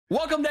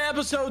Welcome to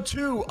episode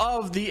 2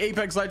 of the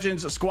Apex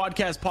Legends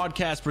SQUADCAST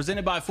podcast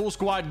presented by Full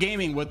Squad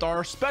Gaming with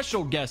our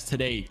special guest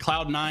today,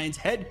 Cloud9's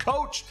head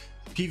coach,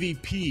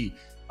 PVP.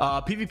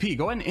 PVP,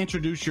 go ahead and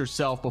introduce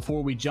yourself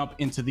before we jump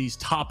into these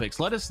topics.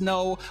 Let us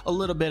know a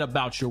little bit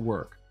about your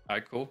work. All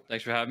right, cool.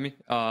 Thanks for having me.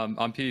 I'm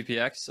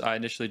PVPX. I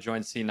initially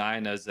joined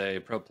C9 as a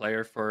pro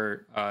player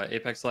for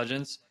Apex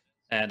Legends,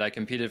 and I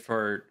competed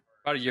for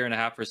about a year and a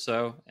half or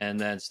so, and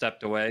then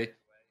stepped away.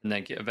 And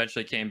then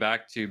eventually came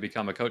back to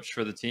become a coach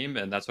for the team,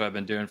 and that's what I've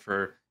been doing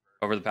for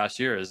over the past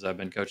year. Is I've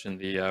been coaching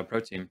the pro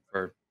team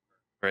for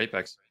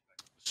Apex.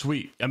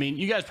 Sweet. I mean,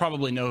 you guys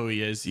probably know who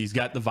he is. He's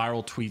got the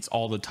viral tweets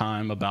all the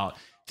time about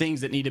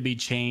things that need to be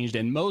changed,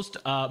 and most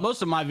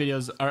of my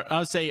videos are, I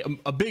would say,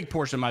 a big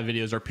portion of my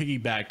videos are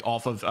piggybacked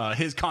off of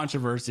his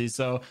controversy.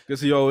 So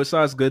because he always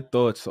has good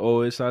thoughts,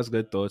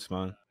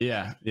 man.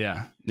 Yeah.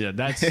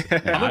 That's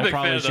I'm a big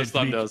fan of those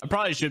thumbnails. I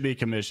probably should be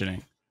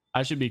commissioning.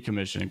 I should be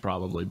commissioning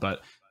probably,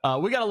 but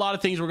we got a lot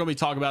of things we're going to be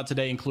talking about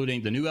today,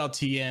 including the new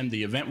LTM,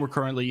 the event we're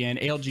currently in,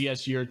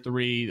 ALGs Year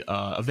 3,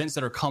 events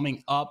that are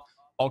coming up,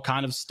 all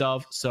kind of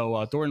stuff.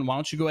 So, Thornton, why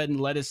don't you go ahead and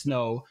let us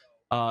know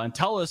and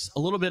tell us a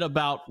little bit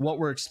about what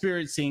we're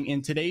experiencing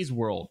in today's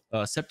world,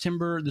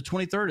 September the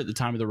 23rd at the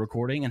time of the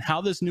recording, and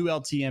how this new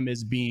LTM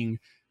is being,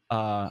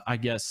 I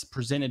guess,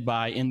 presented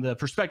in the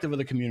perspective of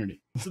the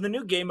community. So the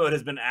new game mode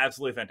has been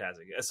absolutely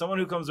fantastic. As someone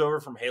who comes over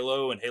from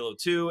Halo and Halo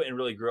 2 and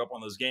really grew up on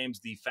those games,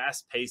 the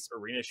fast-paced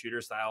arena shooter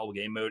style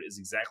game mode is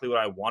exactly what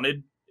I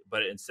wanted,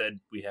 but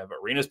instead we have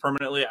arenas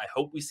permanently. I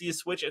hope we see a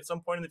switch at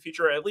some point in the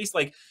future. At least,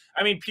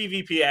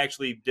 PvP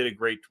actually did a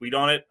great tweet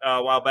on it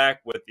a while back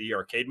with the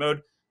arcade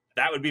mode.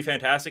 That would be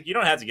fantastic. You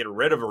don't have to get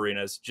rid of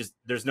arenas. Just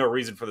there's no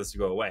reason for this to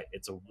go away.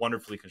 It's a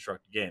wonderfully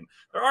constructed game.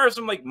 There are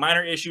some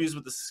minor issues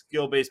with the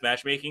skill-based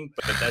matchmaking,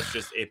 but that's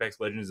just Apex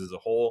Legends as a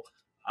whole.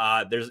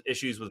 There's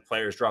issues with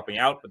players dropping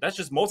out, but that's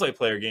just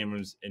multiplayer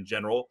games in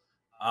general.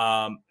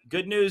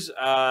 Good news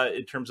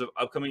in terms of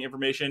upcoming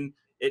information.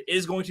 It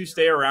is going to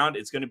stay around.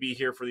 It's going to be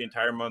here for the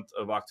entire month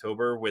of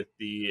October with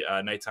the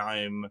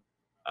nighttime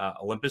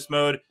Olympus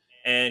mode.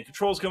 And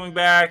Control's coming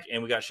back,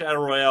 and we got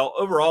Shadow Royale.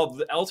 Overall,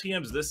 the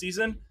LTMs this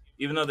season,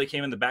 even though they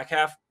came in the back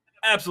half,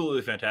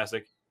 absolutely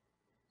fantastic.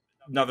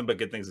 Nothing but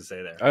good things to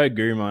say there. I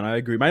agree, man. I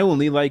agree. My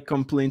only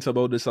complaints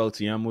about this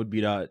LTM would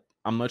be that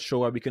I'm not sure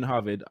why we can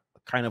have it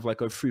kind of like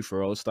a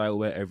free-for-all style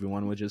where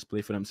everyone would just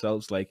play for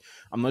themselves.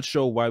 I'm not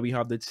sure why we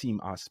have the team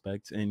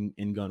aspect in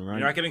Gun Run.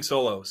 You're not getting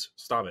solos.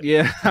 Stop it.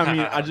 Yeah, I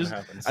mean,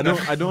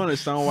 I don't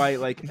understand why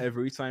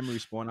every time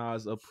Respawn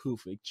has a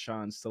perfect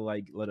chance to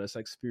let us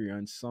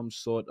experience some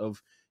sort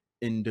of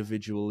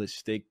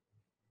individualistic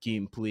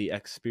gameplay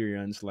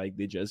experience,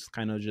 they just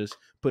kind of just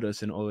put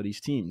us in all of these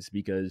teams.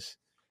 Because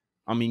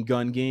I mean,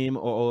 gun game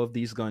or all of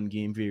these gun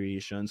game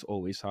variations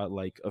always had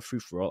a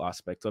free-for-all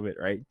aspect of it,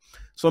 right?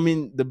 So I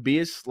mean, the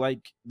base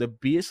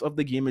of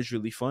the game is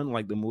really fun.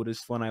 The mode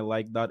is fun. I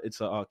like that it's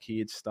an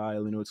arcade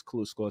style. It's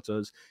close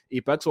quarters.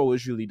 Apex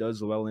always really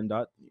does well in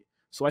that.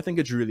 So I think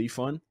it's really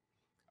fun.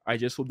 I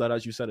just hope that,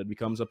 as you said, it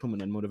becomes a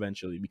permanent mode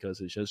eventually,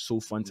 because it's just so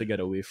fun to get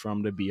away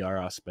from the BR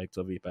aspect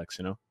of Apex.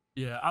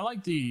 Yeah, I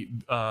like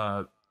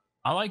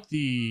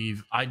the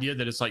idea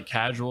that it's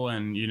casual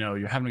and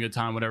you're having a good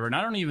time, whatever. And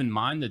I don't even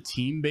mind the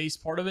team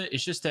based part of it.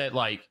 It's just that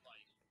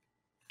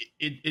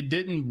it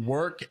didn't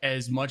work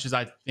as much as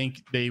I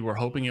think they were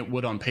hoping it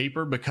would on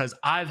paper, because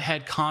I've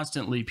had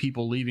constantly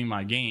people leaving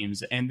my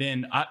games. And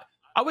then I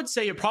would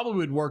say it probably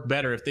would work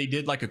better if they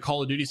did a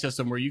Call of Duty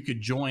system where you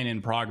could join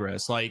in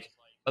progress, like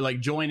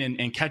join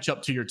and catch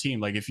up to your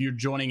team. If you're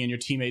joining and your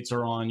teammates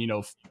are on,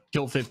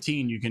 kill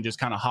 15, you can just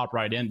kind of hop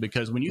right in,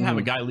 because when you have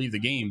a guy leave the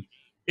game,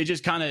 it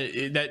just kind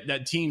of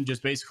that team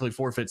just basically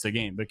forfeits the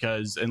game,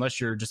 because unless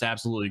you're just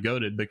absolutely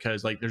goated,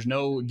 because there's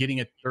no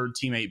getting a third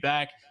teammate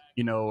back,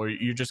 or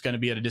you're just going to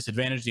be at a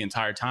disadvantage the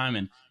entire time.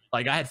 And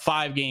I had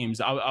 5 games.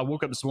 I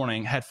woke up this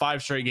morning, had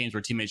 5 straight games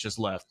where teammates just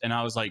left, and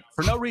I was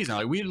for no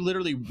reason. We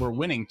literally were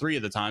winning 3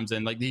 of the times,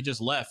 and they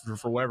just left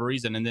for whatever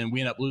reason, and then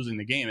we end up losing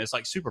the game. It's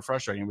super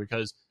frustrating,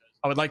 because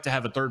I would like to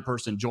have a third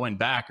person join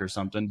back or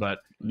something, but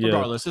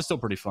regardless, it's still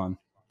pretty fun.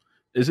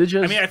 Is it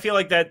just? I mean, I feel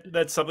like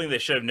that's something they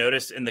should have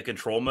noticed in the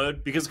control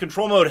mode, because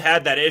control mode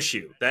had that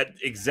issue, that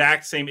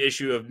exact same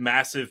issue of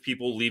massive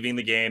people leaving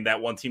the game.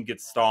 That one team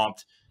gets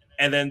stomped,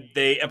 and then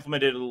they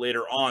implemented it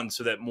later on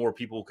so that more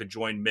people could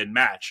join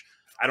mid-match.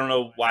 I don't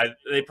know why.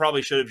 They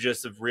probably should have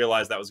just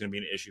realized that was going to be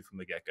an issue from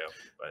the get-go.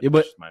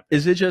 But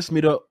is it just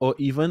me or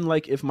even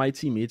if my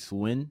teammates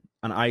win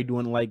and I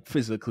don't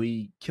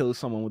physically kill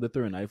someone with a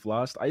throwing knife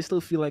last, I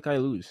still feel like I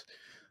lose.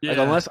 Yeah.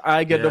 Unless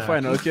I get the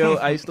final kill,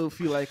 I still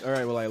feel all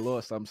right, well, I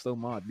lost. I'm still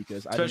mad,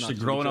 because especially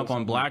growing up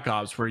on Black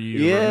Ops, where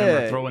you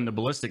remember throwing the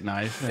ballistic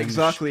knife.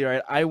 Exactly,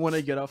 right. I want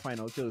to get a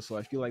final kill, so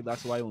I feel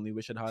that's why I only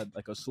wish it had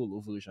a solo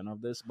version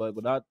of this. But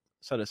with that,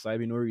 set aside.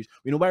 We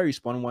know by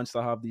Respawn wants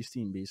to have these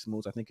team-based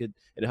modes. I think it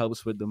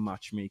helps with the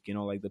matchmaking,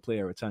 like the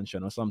player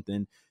retention or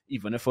something.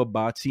 Even if a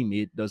bad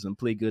teammate doesn't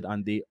play good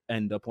and they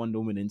end up on the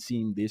winning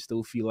team, they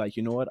still feel like,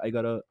 you know what, I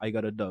got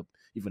a dub,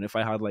 even if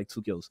I had like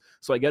 2 kills.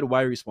 So I get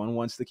why Respawn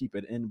wants to keep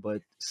it in,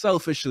 but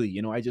selfishly,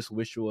 I just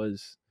wish it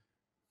was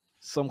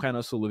some kind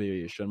of solo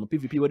variation. But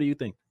PvP, what do you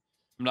think?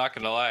 I'm not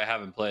gonna lie, I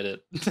haven't played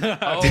it.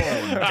 Oh,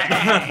 dang.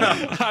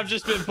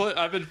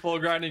 I've been full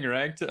grinding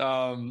ranked.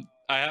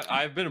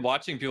 I've been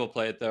watching people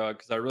play it though,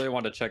 because I really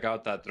want to check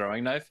out that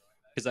throwing knife.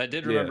 Because I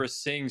did remember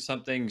seeing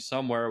something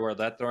somewhere where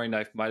that throwing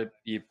knife might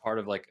be part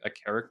of like a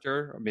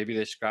character, or maybe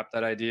they scrapped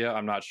that idea.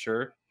 I'm not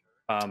sure.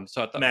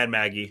 So I thought Mad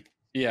Maggie.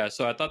 Yeah,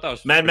 so I thought that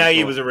was Mad Maggie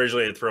cool. was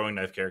originally a throwing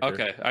knife character.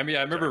 Okay, I mean,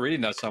 I remember reading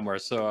that somewhere,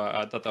 so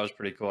I thought that was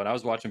pretty cool. And I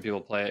was watching people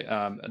play.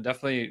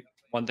 Definitely,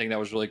 one thing that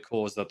was really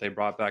cool is that they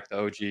brought back the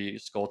OG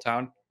Skull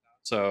Town.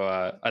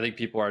 So I think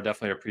people are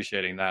definitely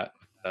appreciating that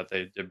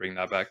they did bring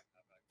that back.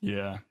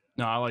 Yeah,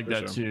 no, I like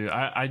that too.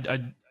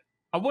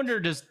 I wonder,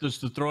 does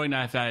the throwing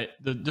knife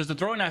does the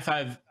throwing knife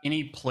have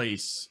any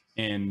place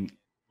in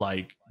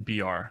like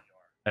BR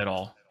at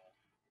all?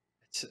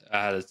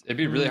 It'd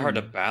be really hard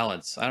to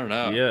balance. I don't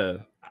know.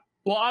 Yeah.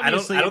 Well,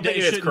 obviously, I don't think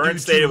in its current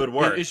state it would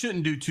work. It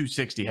shouldn't do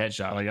 260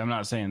 headshot. Like, I'm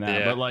not saying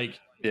that, but like,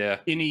 I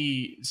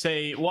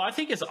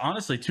think it's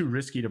honestly too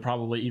risky to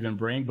probably even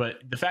bring. But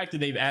the fact that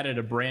they've added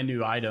a brand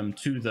new item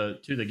to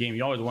the game,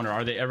 you always wonder,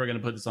 are they ever going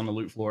to put this on the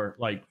loot floor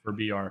like for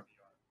BR?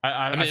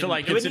 I mean, feel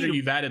like, considering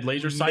you've added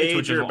laser sights,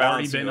 which have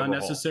already been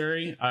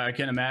unnecessary, I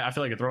can't imagine. I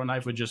feel like a throwing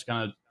knife would just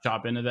kind of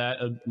chop into that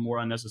more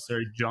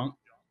unnecessary junk.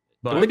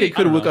 But I think it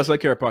could work as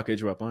like a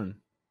package weapon.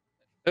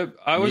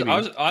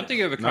 I'm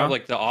thinking of it kind of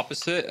like the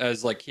opposite,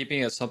 as like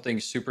keeping it something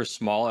super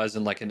small, as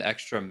in like an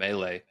extra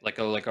melee, like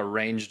a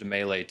ranged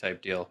melee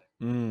type deal.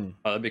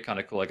 That'd be kind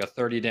of cool, like a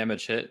 30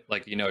 damage hit,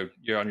 like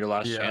you're on your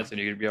last chance and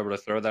you'd be able to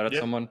throw that at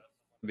someone.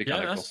 It'd be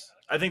kind of cool.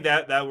 I think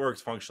that works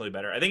functionally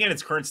better. I think in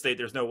its current state,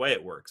 there's no way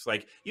it works.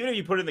 Like, even if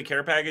you put it in the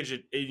care package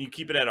and you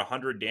keep it at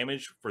 100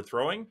 damage for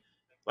throwing,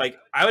 like,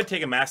 I would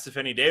take a Mastiff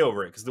any day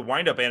over it, because the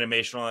wind up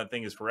animation on that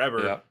thing is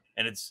forever. Yeah.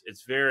 And it's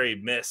very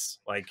miss.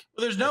 Like,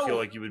 I feel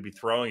like you would be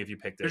throwing if you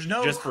picked it. There's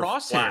no just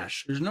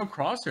crosshairs. There's no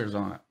crosshairs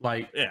on it.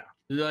 Like,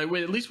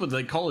 at least with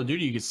like Call of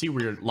Duty, you can see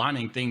where you're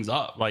lining things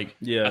up. Like,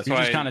 you're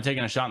just kind of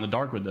taking a shot in the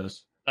dark with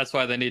this. That's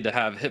why they need to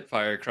have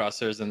hipfire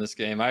crosshairs in this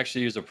game. I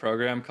actually use a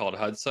program called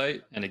HUD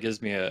Sight, and it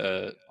gives me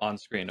a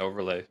on-screen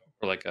overlay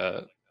for like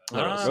a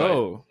literal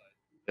sight.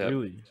 Yeah.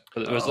 Really?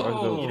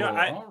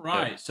 All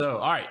right. So,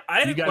 all right.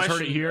 You guys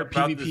heard it here.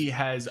 PvP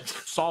has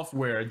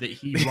software that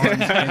he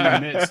runs in the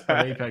midst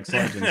of Apex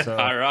Legends. So.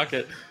 I rock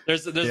it.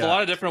 There's a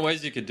lot of different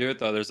ways you could do it,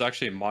 though. There's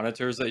actually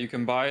monitors that you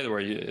can buy where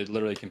it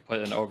literally can put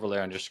an overlay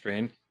on your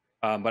screen.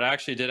 But I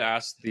actually did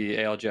ask the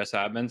ALGS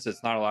admins.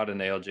 It's not allowed in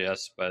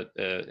ALGS, but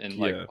in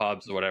like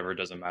pubs or whatever, it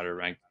doesn't matter.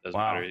 Rank doesn't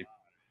matter.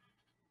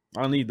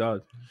 I'll need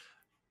that.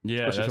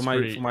 Yeah, that's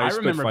pretty. I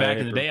remember back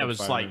in the day, I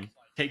was like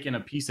taking a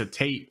piece of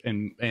tape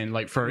and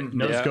like for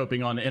no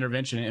scoping on the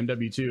intervention in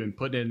MW2 and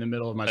putting it in the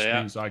middle of my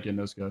screen so I can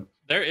no scope.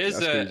 There is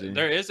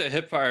a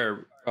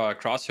hipfire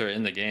crosshair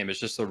in the game. It's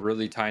just a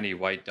really tiny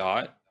white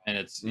dot, and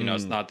it's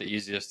it's not the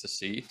easiest to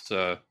see.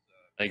 So I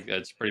think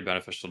it's pretty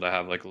beneficial to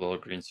have like a little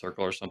green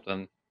circle or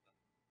something.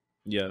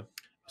 Yeah.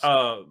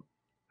 I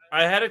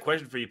had a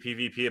question for you,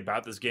 PvP,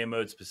 about this game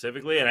mode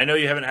specifically, and I know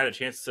you haven't had a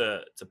chance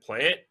to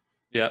play it.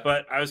 Yeah.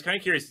 But I was kind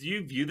of curious, do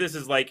you view this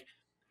as like,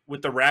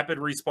 with the rapid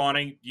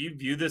respawning, do you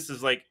view this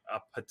as like a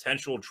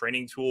potential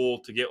training tool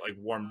to get like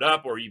warmed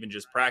up, or even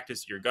just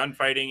practice your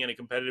gunfighting in a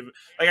competitive?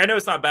 Like, I know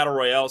it's not battle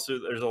royale, so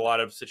there's a lot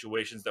of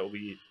situations that will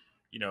be,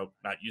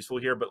 not useful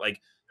here, but like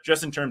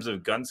just in terms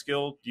of gun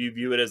skill, do you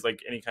view it as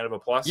like any kind of a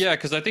plus? Yeah,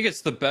 because I think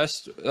it's the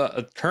best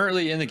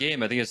currently in the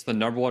game. I think it's the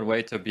 #1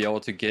 way to be able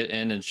to get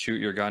in and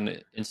shoot your gun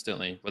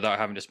instantly without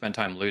having to spend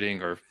time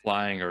looting or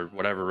flying or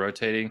whatever,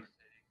 rotating.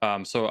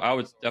 So I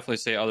would definitely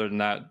say, other than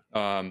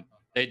that,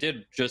 they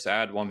did just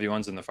add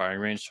 1v1s in the firing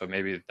range, so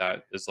maybe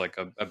that is like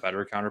a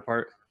better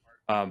counterpart.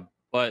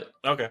 But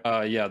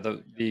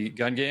the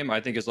gun game, I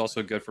think, is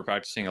also good for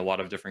practicing a lot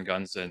of different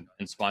guns and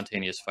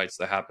spontaneous fights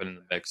that happen in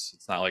the mix.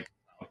 It's not like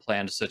a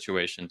planned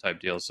situation type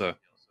deal. So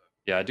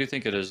yeah, I do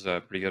think it is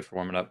pretty good for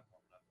warming up.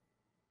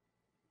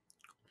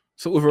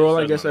 So overall,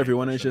 I guess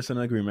everyone is just in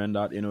agreement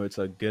that it's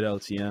a good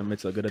LTM,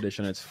 it's a good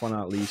addition, it's fun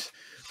at least,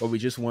 but we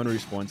just want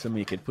Respawn to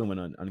make it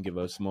permanent and give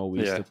us more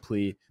ways to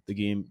play the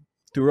game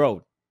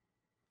throughout,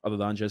 other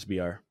than just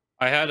BR.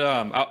 I had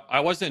I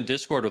was in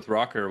Discord with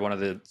Rocker, one of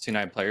the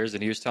C9 players,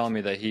 and he was telling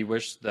me that he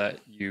wished that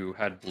you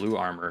had blue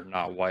armor,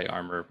 not white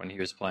armor, when he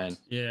was playing.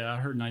 Yeah, I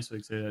heard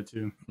Nicewig say that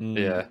too.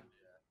 Yeah.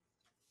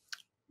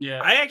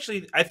 I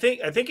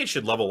think it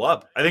should level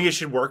up. I think it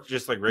should work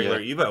just like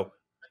regular Evo.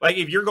 Like,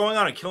 if you're going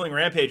on a killing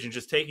rampage and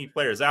just taking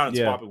players out and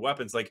swapping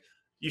weapons, like,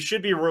 you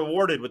should be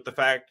rewarded with the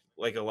fact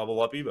like a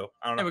level up Evo.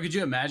 I don't know. Yeah, but could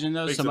you imagine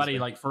though, Makes somebody sense,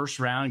 man. like first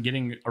round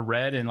getting a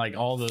red and like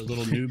all the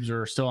little noobs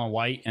are still on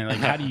white, and like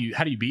how do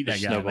you beat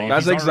that guy? Like,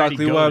 That's he's already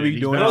exactly why goated. we He's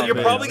doing better Well, it. you're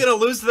than probably everybody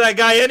gonna lose to that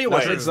guy anyway.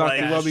 That's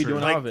exactly like, what we true.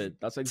 doing Like, of it.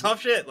 That's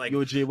tough shit. Like,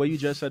 Yo, Jay, what you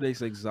just said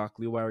is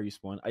exactly why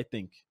Respawn. I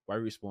think why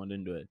Respawn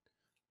didn't do it,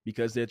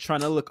 because they're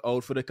trying to look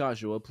out for the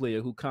casual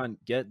player who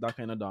can't get that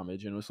kind of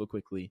damage, so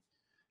quickly.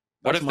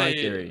 What That's if my they-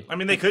 theory. I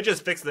mean, they could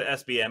just fix the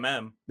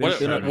SBMM. What They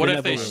if never they will.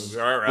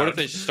 what if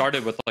they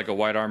started with like a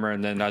white armor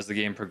and then as the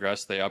game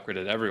progressed they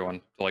upgraded everyone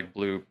to like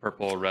blue,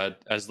 purple, red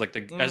as the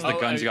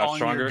guns got on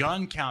stronger? your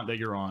gun count that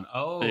you're on.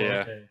 Oh,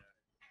 Yeah. okay.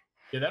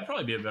 Yeah, that'd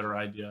probably be a better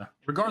idea.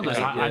 Regardless,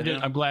 Yeah,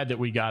 I'm glad that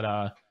we got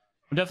I'm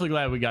definitely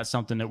glad we got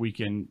something that we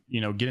can,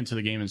 get into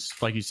the game and,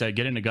 like you said,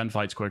 get into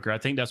gunfights quicker. I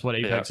think that's what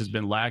Apex has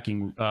been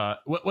lacking.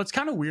 What's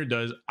kind of weird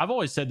though is I've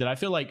always said that I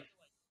feel like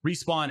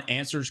Respawn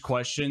answers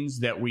questions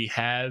that we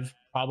have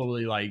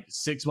probably like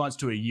 6 months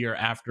to a year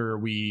after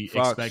we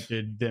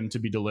expected them to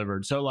be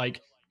delivered. So like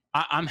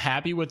I'm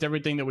happy with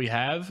everything that we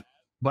have,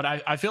 but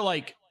I feel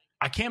like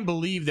I can't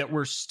believe that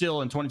we're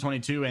still in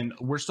 2022 and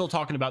we're still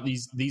talking about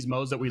these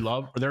modes that we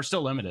love. They're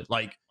still limited.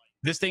 Like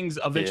this thing's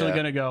eventually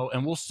going to go,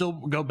 and we'll still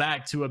go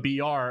back to a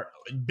BR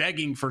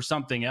begging for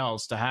something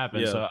else to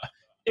happen. So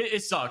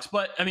it sucks.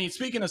 But I mean,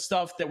 speaking of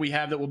stuff that we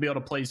have that we'll be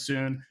able to play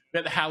soon, we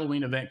have the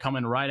Halloween event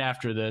coming right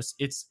after this.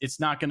 It's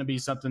not going to be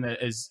something that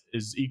is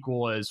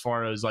equal as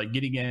far as like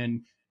getting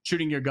in,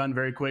 shooting your gun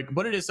very quick,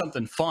 but it is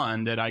something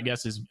fun that I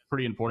guess is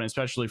pretty important,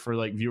 especially for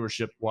like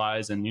viewership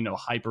wise and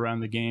hype around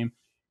the game.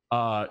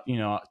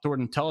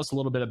 Thornton, tell us a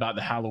little bit about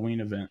the Halloween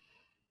event.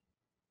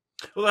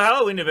 Well, the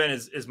Halloween event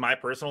is my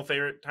personal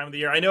favorite time of the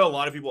year. I know a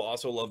lot of people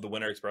also love the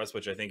Winter Express,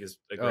 which I think is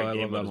a great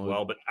game mode as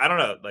well. But I don't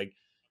know, like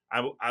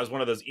I was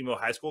one of those emo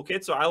high school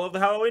kids, so I love the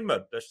Halloween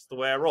mode. That's just the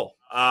way I roll.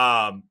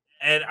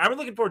 And I'm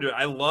looking forward to it.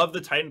 I love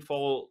the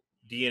Titanfall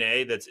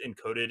DNA that's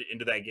encoded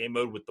into that game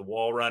mode with the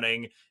wall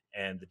running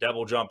and the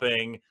devil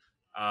jumping.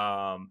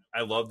 I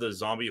love the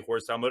zombie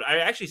horde style mode. I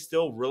actually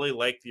still really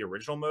like the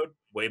original mode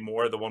way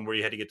more, the one where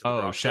you had to get to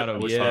the Shadow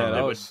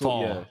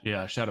Fall.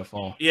 Yeah, Shadow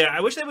Fall. Yeah, I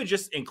wish they would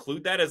just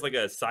include that as like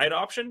a side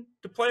option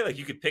to play. Like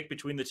you could pick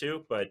between the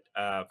two, but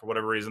for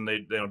whatever reason they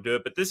don't do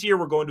it. But this year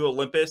we're going to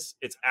Olympus.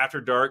 It's after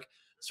dark.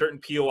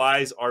 Certain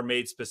POIs are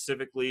made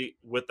specifically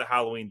with the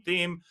Halloween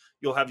theme.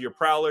 You'll have your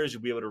prowlers.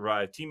 You'll be able to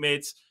revive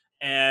teammates.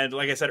 And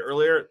like I said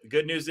earlier, the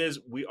good news is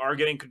we are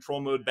getting control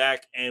mode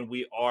back, and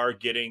we are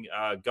getting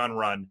Gun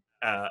Run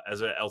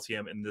as an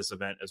LTM in this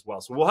event as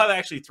well. So we'll have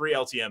actually 3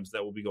 LTMs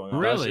that will be going on.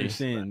 Really?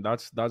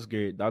 That's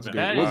great. That's That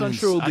great. is- Wasn't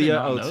sure it'll I be did an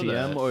not know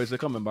LTM that. or is it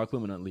coming back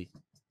permanently?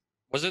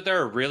 Wasn't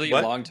there a really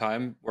What? long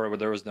time where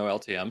there was no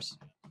LTMs?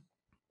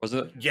 Was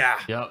it? Yeah.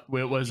 Yeah,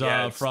 it was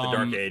It's from the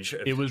Dark Age.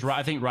 It was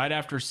I think right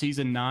after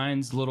season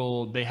 9's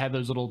they had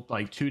those little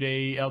like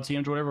 2-day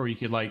LTMs or whatever where you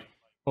could like,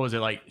 what was it,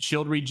 like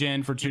shield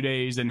regen for 2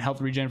 days and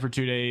health regen for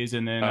 2 days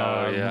and then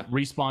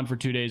respawn for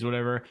 2 days,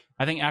 whatever.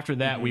 I think after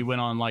that we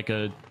went on like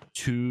a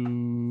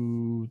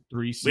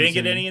 2-3 season. We didn't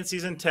get any in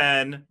season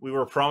 10. We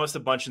were promised a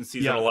bunch in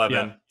season 11.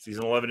 Yeah.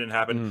 Season 11 didn't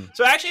happen.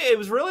 So actually, it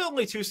was really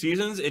only 2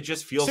 seasons. It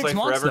just feels 6 like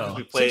months, forever though.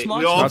 because 6 months?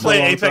 we all That's a play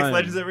long Apex time.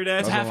 Legends every day.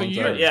 That's That's a half a long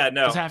year. time. Yeah,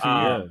 no. That's half a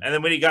year. And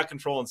then when he got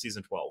control in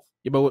season 12.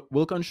 Yeah, but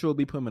will control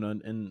be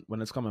permanent and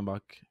when it's coming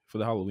back for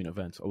the Halloween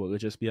event, or will it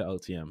just be an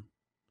LTM?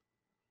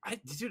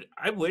 Dude,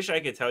 I wish I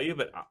could tell you,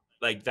 but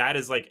like that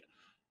is like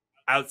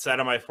outside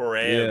of my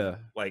foray. Yeah.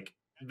 Like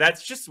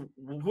that's just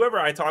whoever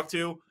I talk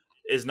to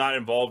is not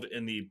involved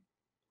in the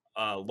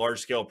large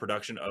scale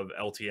production of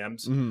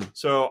LTMs. Mhm.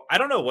 So I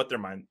don't know what their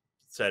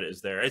mindset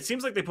is there. It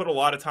seems like they put a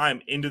lot of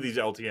time into these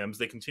LTMs.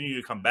 They continue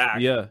to come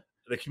back. Yeah.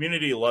 The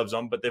community loves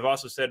them, but they've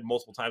also said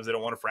multiple times they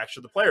don't want to fracture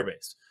the player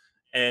base.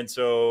 And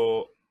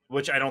so,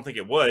 which I don't think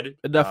it would.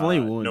 It definitely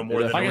won't. No more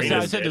It than Like I said,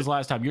 Arenas I said did. this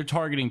last time. You're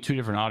targeting 2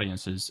 different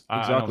audiences. I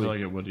don't Exactly. feel like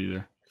it would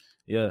either.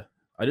 Yeah.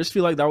 I just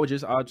feel like that would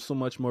just add so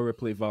much more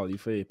replay value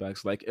for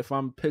Apex. Like if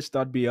I'm pissed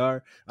at BR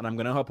and I'm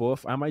gonna hop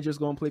off, I might just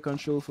go and play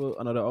Control for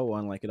another hour,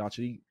 and like it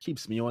actually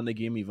keeps me on the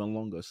game even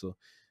longer. So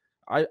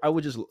I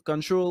would just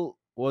Control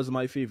was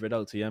my favorite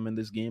LTM in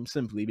this game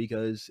simply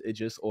because it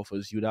just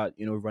offers you that,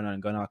 run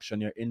and gun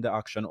action. You're in the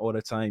action all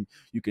the time.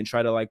 You can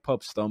try to like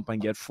pop stomp and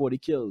get 40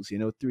 kills,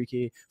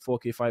 3k,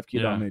 4k,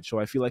 5k damage. So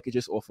I feel like it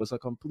just offers a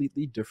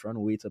completely different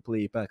way to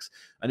play Apex.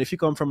 And if you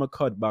come from a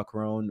CUD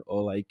background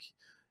or like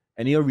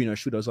any arena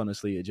shooters,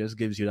 honestly, it just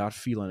gives you that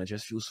feeling. It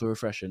just feels so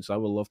refreshing. So I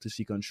would love to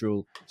see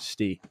Control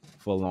stay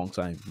for a long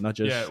time, not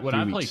just when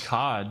 3 I play weeks.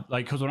 COD,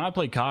 like because when I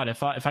play COD,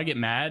 if I get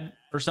mad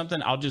or something,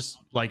 I'll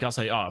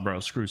say, oh bro,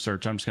 screw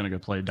search, I'm just gonna go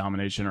play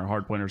domination or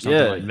hardpoint or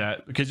something like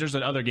that, because there's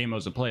other game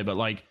modes to play. But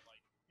like,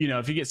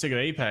 if you get sick of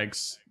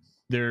Apex,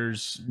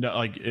 there's no,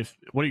 like,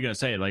 what are you gonna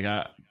say? Like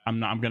I'm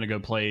gonna go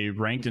play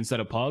ranked instead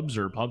of pubs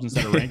or pubs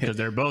instead of ranked, because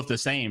they're both the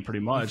same pretty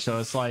much. So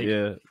it's like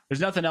there's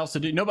nothing else to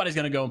do. Nobody's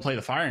gonna go and play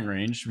the firing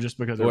range just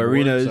because they're or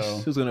bored, arenas. so.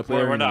 Who's gonna play?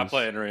 We're not arenas?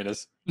 playing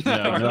arenas.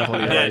 Yeah,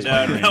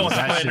 no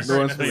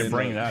one's playing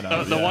bring that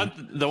up.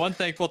 The one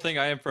thankful thing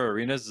I am for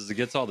arenas is it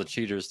gets all the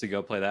cheaters to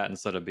go play that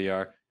instead of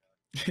BR.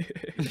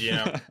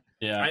 Yeah.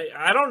 Yeah.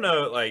 I don't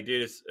know, like,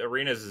 dude,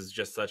 arenas is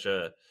just such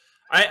a.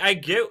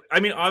 I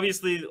mean,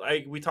 obviously,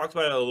 like we talked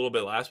about it a little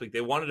bit last week.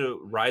 They wanted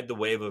to ride the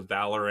wave of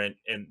Valorant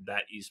and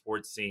that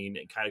esports scene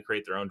and kind of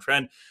create their own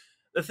trend.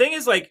 The thing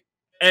is, like,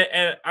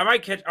 and I'm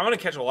going to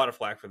catch a lot of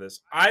flack for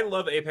this. I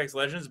love Apex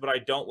Legends, but I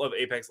don't love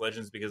Apex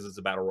Legends because it's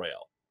a battle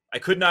royale. I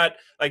could not,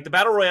 like, the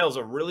battle royale is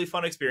a really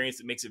fun experience.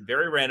 It makes it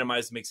very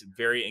randomized, makes it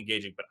very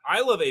engaging. But I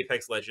love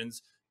Apex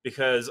Legends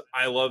because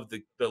I love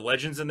the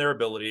legends and their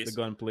abilities.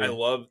 The gunplay. I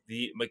love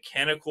the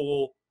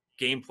mechanical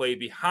gameplay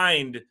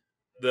behind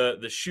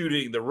the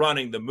shooting, the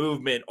running, the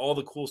movement, all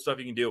the cool stuff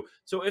you can do.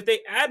 So if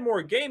they add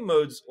more game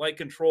modes like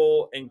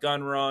Control and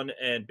Gun Run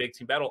and Big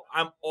Team Battle,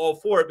 I'm all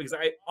for it because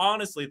I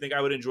honestly think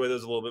I would enjoy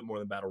those a little bit more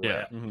than Battle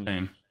Royale. Yeah,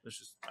 same. That's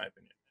just my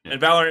opinion. Yeah.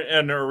 And Valorant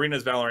and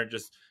Arena's Valorant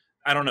just,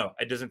 I don't know.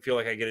 It doesn't feel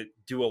like I get to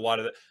do a lot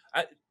of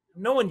that.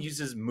 No one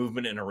uses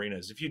movement in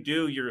arenas. If you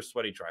do, you're a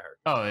sweaty tryhard.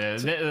 Oh yeah,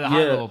 the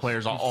high level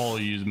players all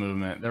use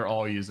movement. They're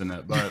all using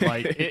it, but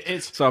like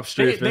it's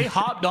they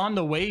hopped on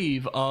the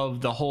wave of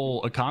the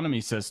whole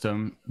economy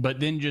system, but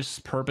then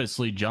just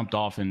purposely jumped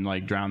off and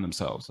like drowned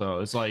themselves. So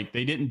it's like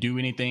they didn't do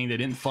anything. They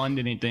didn't fund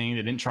anything.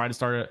 They didn't try to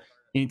start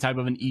any type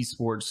of an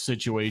esports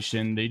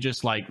situation. They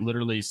just like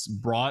literally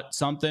brought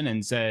something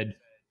and said,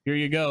 here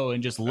you go,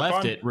 and just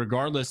left it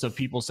regardless of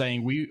people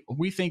saying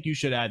we think you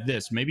should add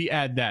this, maybe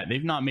add that.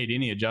 They've not made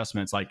any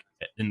adjustments like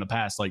in the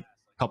past like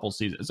couple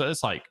seasons. So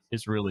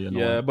it's really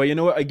annoying. Yeah, but you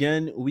know what,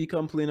 again, we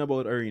complain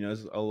about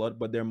arenas a lot,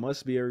 but there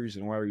must be a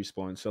reason why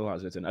Respawn still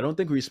has it. And I don't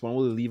think Respawn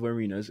will leave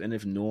arenas and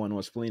if no one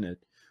was playing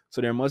it.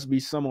 So there must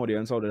be some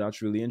audience out there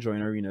that's really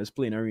enjoying arenas,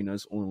 playing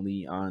arenas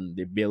only, and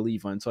they barely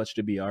even touch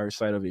the BR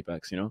side of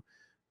Apex, you know.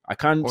 I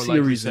can't see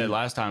a reason. We said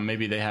last time,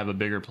 maybe they have a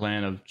bigger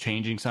plan of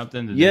changing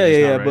something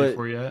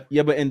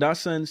that but in that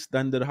sense,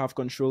 then they'll have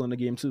control in the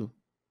game too.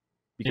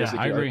 Because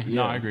I agree.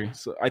 No, I agree.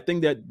 So I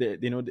think that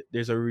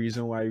there's a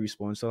reason why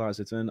Respawn still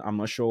has it in. I'm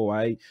not sure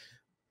why.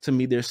 To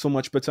me, there's so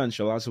much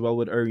potential as well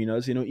with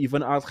arenas. You know,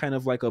 even as kind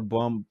of like a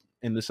bomb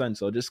in the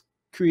sense, or just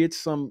create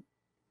some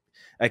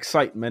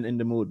excitement in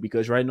the mood.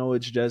 Because right now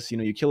it's just, you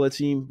know, you kill a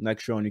team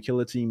next round, you kill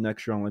a team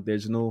next round. Like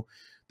there's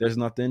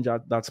nothing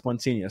that's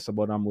spontaneous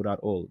about that mode at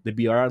all. The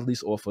BR at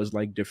least offers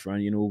like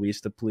different, you know,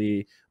 ways to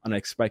play,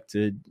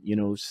 unexpected, you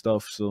know,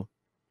 stuff. So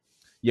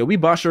yeah, we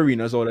bash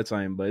arenas all the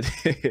time, but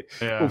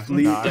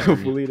hopefully,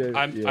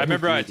 I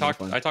remember I talked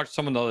to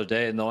someone the other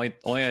day, and the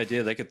only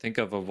idea they could think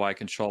of why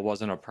Control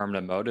wasn't a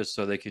permanent mode is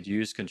so they could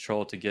use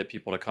Control to get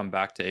people to come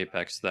back to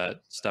Apex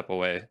that step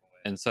away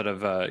instead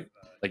of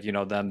like, you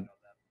know, them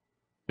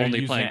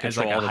only playing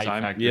Control like all the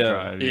time.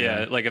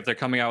 Yeah. Like if they're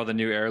coming out with a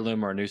new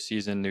heirloom or a new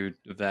season, new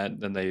event,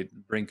 then they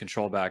bring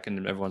Control back,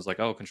 and everyone's like,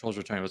 "Oh, Control's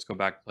returning. Let's go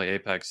back and play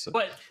Apex."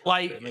 But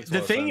like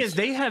the thing is,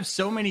 they have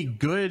so many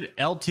good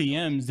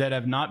LTMs that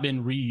have not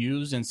been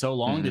reused in so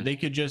long that they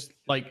could just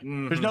like.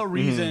 There's no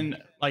reason.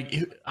 Like,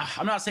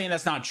 I'm not saying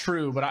that's not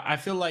true, but I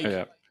feel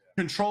like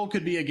Control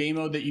could be a game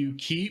mode that you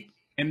keep.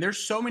 And there's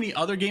so many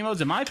other game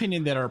modes, in my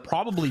opinion, that are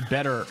probably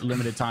better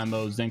limited time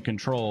modes than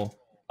Control.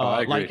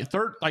 Like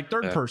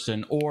third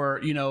person, or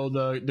you know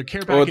the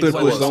care package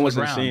weapons on the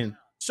ground.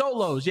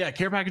 Solos,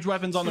 care package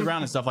weapons on the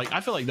ground and stuff. Like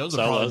I feel like those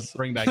would probably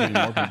bring back even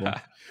more people.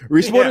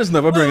 Respawn is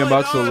never bringing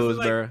back solos,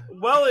 bro.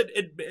 Well,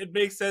 it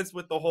makes sense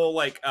with the whole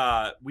like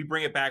we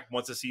bring it back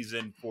once a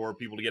season for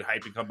people to get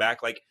hyped and come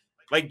back. Like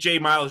Jay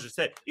Miles just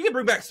said, you can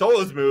bring back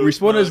solos moves.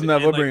 Respawn is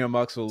never bringing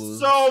back solos.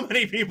 So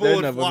many people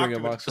would flock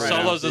to it.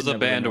 Solos is a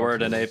banned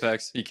word in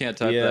Apex. You can't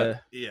type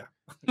that. Yeah.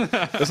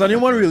 Does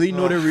anyone really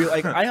know the real?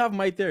 Like, I have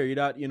my theory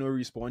that, you know,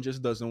 Respawn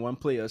just doesn't want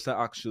players to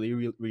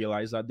actually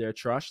realize that they're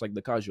trash, like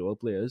the casual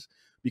players.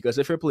 Because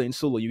if you're playing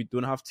solo, you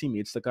don't have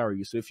teammates to carry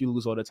you. So if you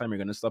lose all the time, you're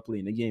gonna stop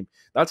playing the game.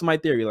 That's my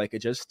theory. Like,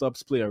 it just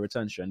stops player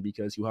retention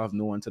because you have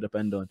no one to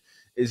depend on.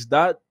 Is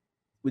that?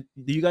 Do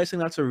you guys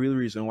think that's a real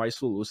reason why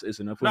solos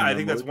isn't a? No, I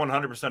think that's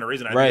 100% a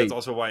reason. I think that's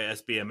also why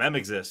SBMM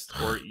exists,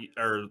 or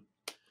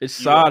it's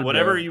sad,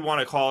 whatever you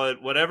want to call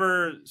it,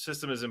 whatever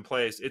system is in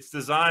place. It's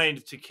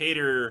designed to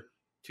cater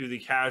to the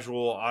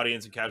casual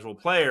audience and casual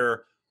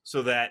player,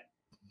 so that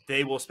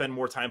they will spend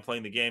more time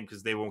playing the game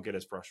because they won't get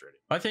as frustrated.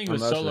 I think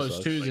with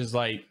solos too is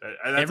like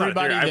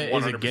everybody that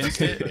is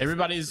against it.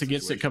 Everybody is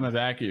against it coming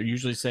back. You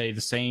usually say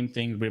the same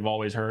things we've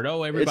always heard.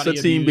 Oh, everybody it's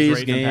a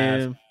team-based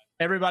game.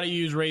 Everybody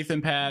use Wraith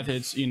and Path.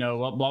 It's, you know,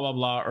 blah blah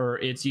blah, or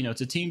it's, you know,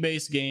 it's a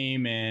team-based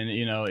game, and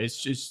you know,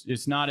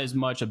 it's not as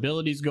much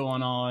abilities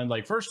going on.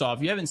 Like, first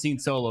off, you haven't seen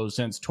solos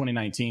since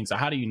 2019, so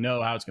how do you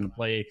know how it's going to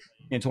play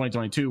in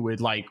 2022 with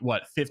like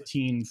what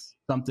 14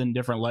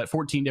 different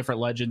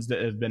legends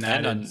that have been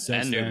added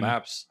since and new then.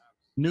 maps.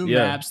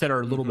 Maps that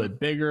are a little bit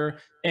bigger,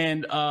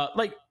 and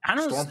like I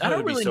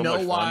don't really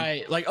know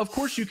why. Like, of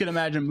course you can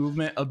imagine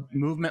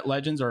movement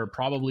legends are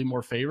probably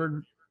more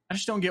favored. I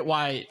just don't get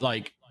why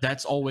like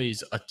that's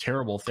always a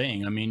terrible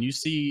thing. I mean, you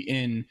see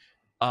in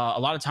a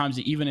lot of times,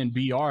 even in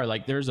BR,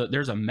 like there's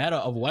a meta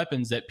of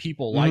weapons that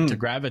people like to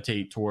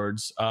gravitate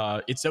towards.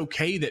 It's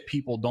okay that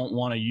people don't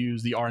want to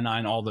use the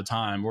R9 all the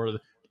time, or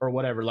or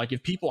whatever. Like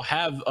if people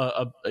have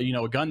a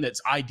gun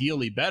that's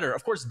ideally better,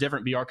 of course, it's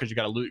different BR because you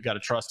got to loot, you got to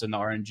trust in the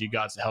RNG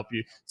gods to help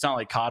you. It's not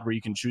like COD where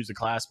you can choose the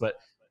class, but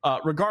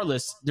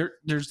regardless,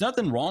 there's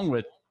nothing wrong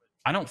with,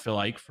 I don't feel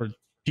like, for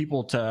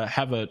people to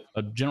have a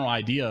general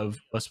idea of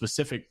a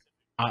specific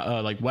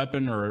like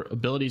weapon or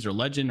abilities or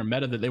legend or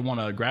meta that they want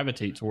to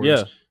gravitate towards.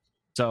 Yeah.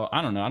 So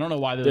I don't know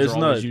why those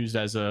are always used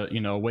as a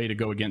way to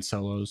go against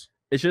solos.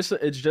 It's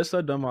just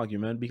a dumb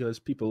argument because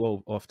people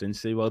will often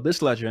say, well,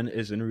 this legend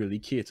isn't really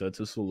catered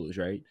to solos,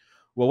 right?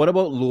 Well, what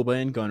about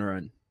Loba and Gun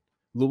Run?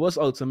 Loba's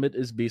ultimate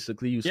is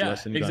basically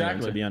useless in Gun Run,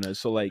 to be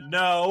honest. So like,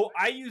 no,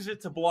 I use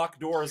it to block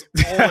doors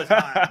all the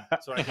time.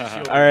 So I can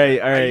shield all right.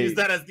 I use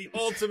that as the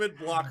ultimate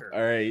blocker.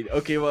 All right,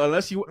 okay. Well,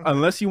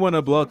 unless you want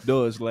to block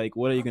doors, like,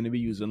 what are you going to be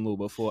using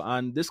Loba for?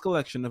 And this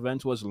collection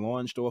event was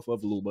launched off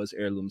of Loba's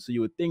heirloom, so you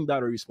would think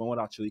that Respawn would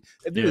actually,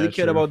 if they really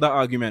cared about that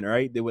argument,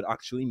 right, they would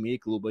actually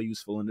make Loba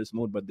useful in this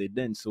mode, but they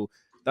didn't. So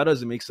that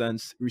doesn't make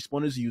sense.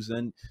 Respawn is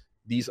using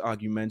these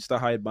arguments to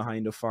hide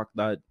behind the fact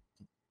that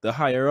the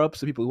higher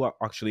ups, the people who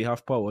actually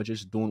have power,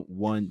 just don't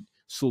want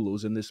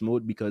solos in this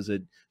mode because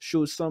it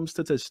shows some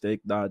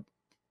statistic that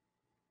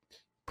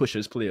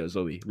pushes players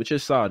away, which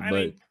is sad. I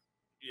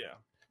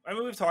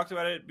mean, we've talked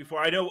about it before.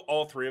 I know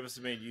all three of us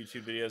have made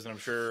YouTube videos, and I'm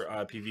sure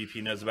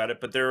PvP knows about it.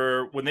 But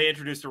when they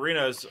introduced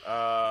arenas,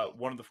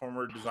 one of the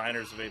former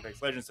designers of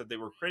Apex Legends said they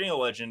were creating a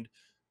legend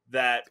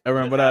that I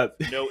remember that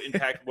no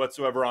impact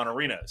whatsoever on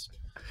arenas.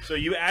 So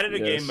you added a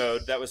game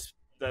mode that was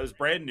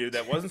brand new,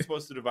 that wasn't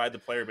supposed to divide the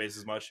player base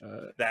as much,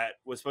 that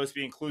was supposed to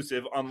be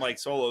inclusive, unlike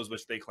solos,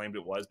 which they claimed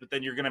it was. But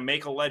then you're going to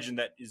make a legend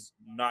that is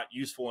not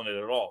useful in it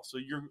at all. So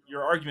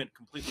your argument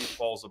completely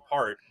falls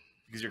apart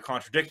because you're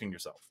contradicting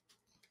yourself.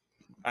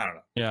 I don't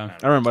know. Yeah,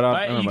 I remember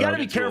that. You got to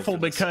be careful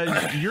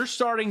because you're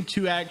starting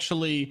to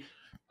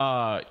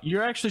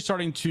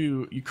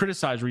you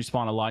criticize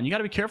Respawn a lot, and you got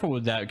to be careful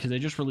with that because they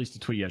just released a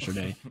tweet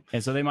yesterday,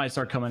 and so they might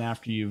start coming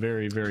after you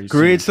very, very soon.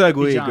 Great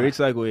segue.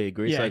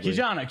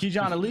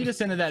 Kijana, lead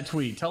us into that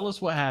tweet. Tell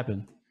us what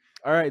happened.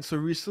 All right, so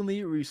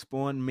recently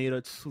Respawn made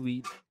a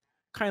tweet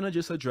kind of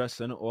just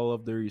addressing all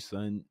of the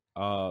recent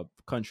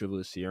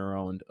controversy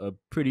around a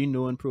pretty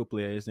known pro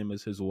player. His name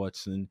is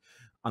Watson.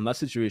 And that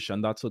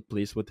situation that took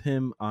place with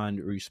him and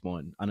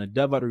Respawn, and a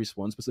dev at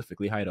Respawn,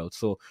 specifically Hideout.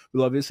 So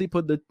we'll obviously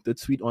put the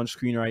tweet on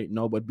screen right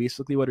now, but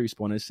basically what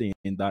Respawn is saying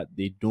that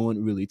they don't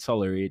really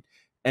tolerate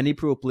any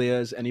pro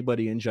players,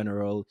 anybody in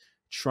general,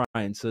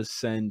 trying to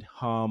send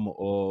harm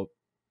or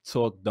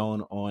talk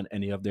down on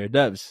any of their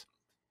devs.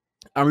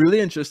 I'm really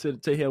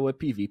interested to hear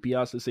what PvP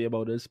has to say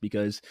about this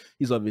because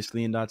he's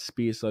obviously in that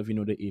space of,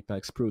 the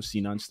Apex pro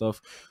scene and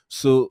stuff.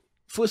 So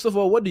first of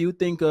all, what do you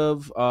think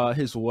of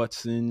his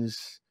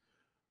Watson's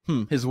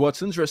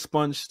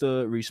response to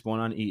Respawn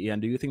on EA,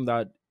 and do you think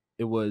that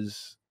it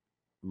was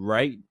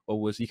right,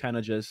 or was he kind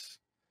of just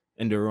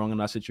in the wrong in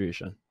that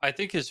situation? I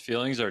think his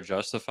feelings are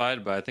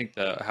justified, but I think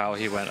that how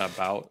he went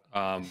about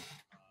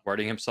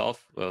wording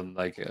himself,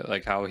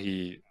 like how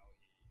he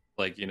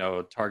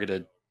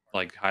targeted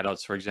like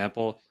hideouts, for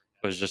example,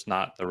 was just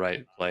not the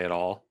right play at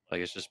all.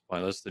 Like it's just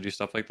pointless to do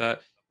stuff like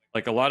that.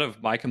 Like a lot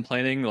of my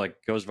complaining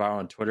goes viral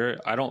on Twitter.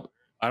 I don't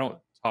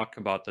talk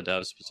about the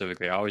devs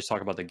specifically. I always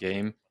talk about the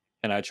game.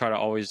 And I try to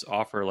always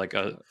offer like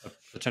a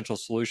potential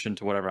solution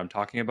to whatever I'm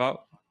talking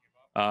about.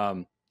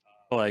 But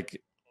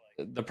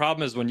the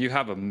problem is when you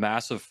have a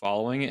massive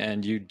following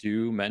and you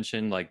do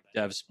mention like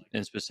devs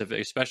in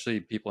specific, especially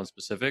people in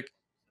specific,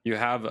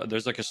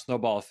 there's like a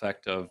snowball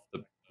effect of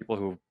the people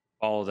who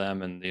follow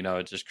them, and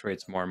it just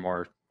creates more and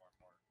more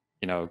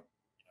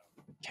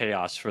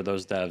chaos for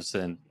those devs.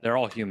 And they're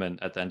all human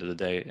at the end of the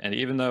day. And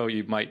even though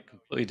you might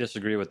completely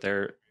disagree with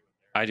their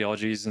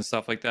ideologies and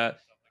stuff like that,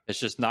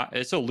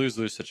 it's a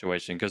lose-lose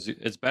situation because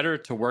it's better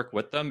to work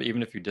with them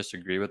even if you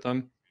disagree with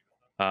them,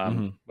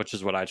 which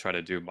is what I try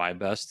to do my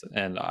best.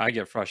 And I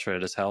get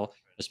frustrated as hell,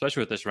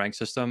 especially with this rank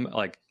system.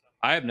 Like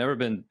I have never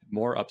been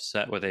more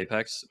upset with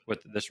Apex with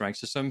this rank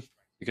system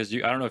because I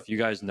don't know if you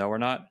guys know or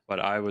not, but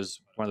I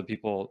was one of the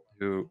people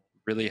who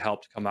really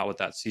helped come out with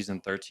that season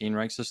 13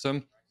 rank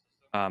system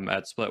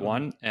at Split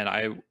 1, and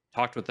I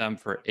talked with them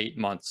for 8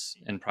 months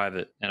in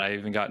private, and I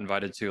even got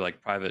invited to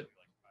like private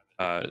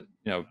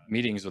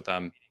meetings with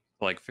them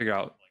to figure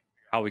out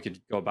how we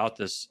could go about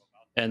this.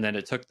 And then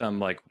it took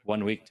them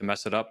 1 week to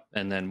mess it up,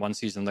 and then 1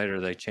 season later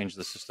they changed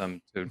the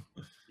system to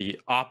the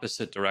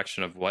opposite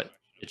direction of what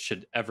it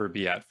should ever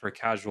be at for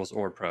casuals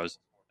or pros.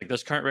 Like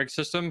this current rank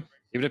system,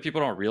 even if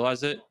people don't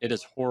realize it, it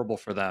is horrible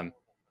for them.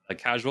 Like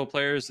casual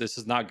players, this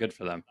is not good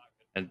for them,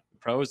 and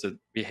pros,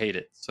 we hate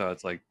it. So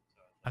it's like,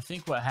 I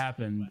think what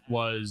happened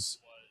was,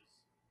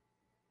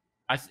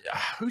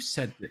 who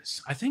said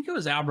this? I think it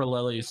was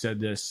Albrelli who said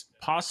this,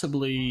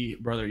 possibly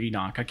Brother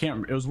Enoch. I can't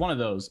remember. It was one of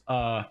those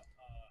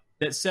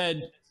that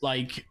said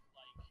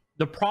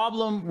the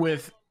problem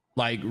with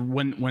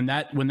when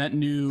that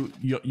new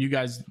you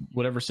guys,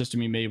 whatever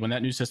system you made, when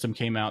that new system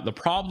came out, the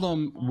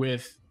problem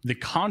with the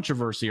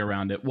controversy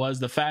around it was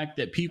the fact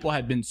that people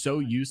had been so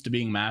used to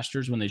being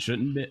masters when they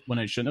shouldn't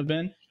have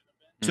been.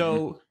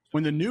 So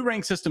when the new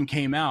rank system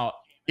came out,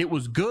 it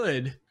was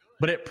good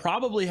but it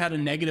probably had a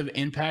negative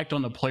impact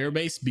on the player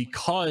base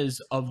because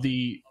of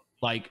the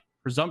like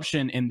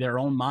presumption in their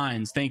own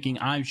minds thinking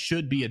I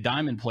should be a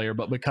diamond player,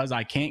 but because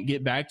I can't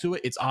get back to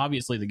it, it's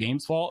obviously the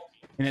game's fault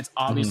and it's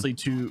obviously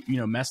too,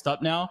 messed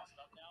up now.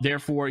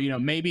 Therefore,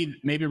 maybe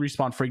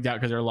Respawn freaked out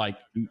because they're like,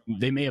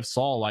 they may have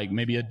saw like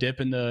maybe a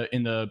dip in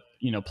the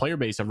player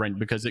base of ranked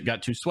because it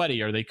got too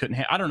sweaty or they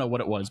couldn't I don't know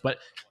what it was, but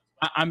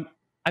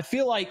I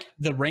feel like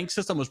the rank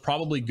system was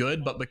probably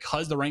good, but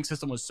because the rank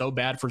system was so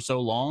bad for so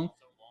long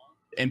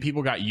and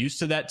people got used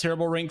to that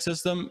terrible rank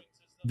system,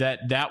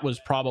 that was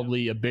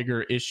probably a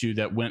bigger issue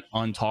that went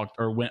untalked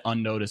or went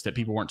unnoticed that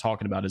people weren't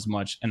talking about as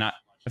much. And I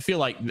feel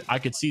like I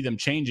could see them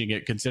changing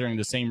it, considering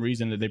the same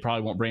reason that they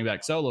probably won't bring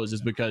back solos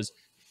is because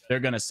they're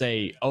going to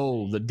say,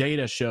 oh, the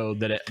data showed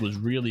that it was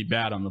really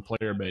bad on the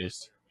player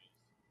base.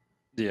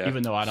 Yeah.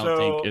 Even though I don't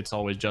think it's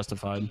always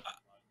justified.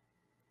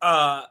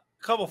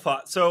 Couple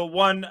thoughts. So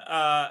one,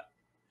 I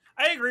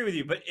agree with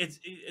you, but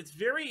it's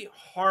very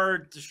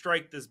hard to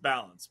strike this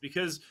balance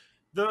because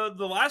the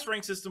last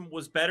rank system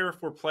was better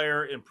for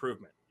player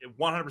improvement.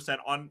 100%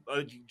 on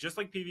just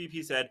like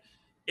PvP said,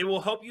 it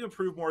will help you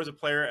improve more as a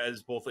player,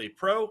 as both a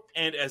pro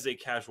and as a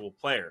casual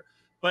player.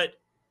 But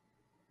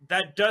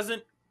that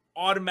doesn't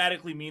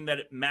automatically mean that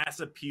it mass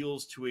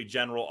appeals to a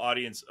general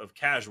audience of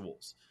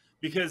casuals,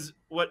 because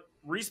what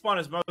Respawn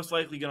is most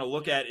likely going to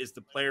look at is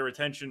the player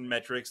retention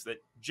metrics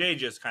that Jay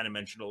just kind of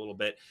mentioned a little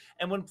bit.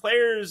 And when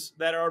players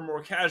that are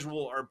more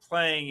casual are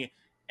playing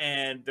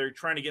and they're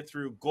trying to get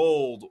through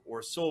gold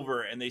or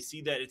silver and they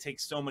see that it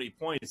takes so many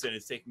points and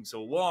it's taking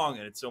so long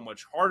and it's so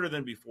much harder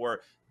than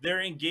before, their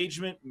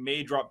engagement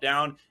may drop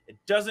down. It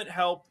doesn't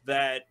help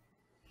that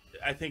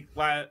I think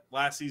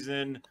last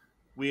season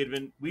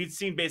we'd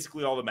seen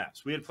basically all the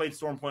maps. We had played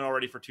Stormpoint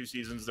already for 2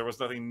 seasons. There was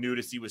nothing new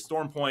to see with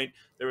Stormpoint.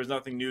 There was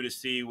nothing new to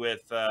see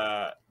with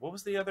what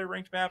was the other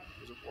ranked map?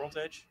 Was it World's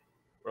Edge?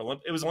 Or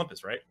it was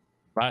Olympus, right?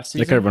 Last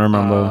season, I can't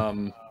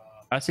remember.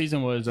 Last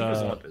season was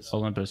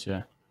Olympus,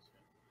 yeah.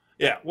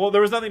 Yeah, well,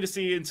 there was nothing to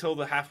see until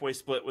the halfway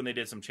split when they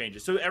did some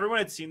changes. So everyone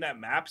had seen that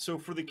map. So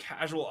for the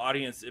casual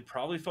audience, it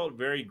probably felt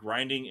very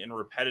grinding and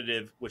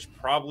repetitive, which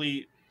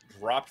probably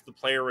dropped the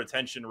player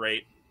retention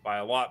rate by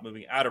a lot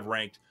moving out of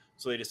ranked.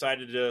 So they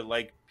decided to,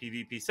 like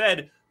PvP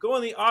said, go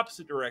in the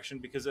opposite direction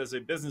because as a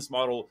business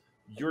model,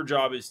 your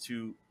job is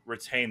to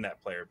retain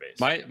that player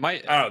base. I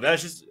don't know,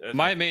 that's just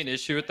my main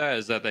issue with that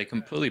is that they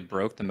completely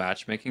broke the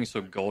matchmaking.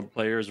 So gold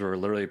players were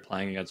literally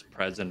playing against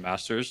Preds and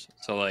Masters.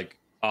 So like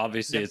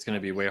obviously it's going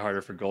to be way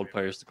harder for gold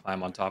players to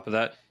climb on top of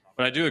that.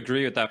 But I do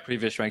agree with that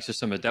previous rank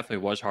system. It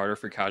definitely was harder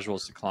for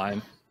casuals to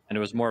climb, and it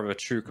was more of a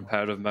true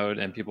competitive mode.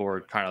 And people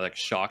were kind of like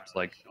shocked,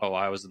 like, oh,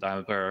 I was a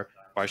diamond player,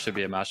 or I should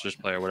be a Masters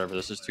player, whatever.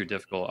 This is too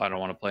difficult. I don't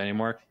want to play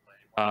anymore.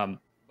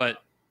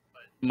 But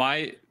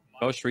my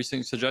most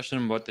recent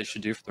suggestion, what they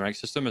should do for the rank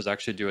system, is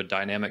actually do a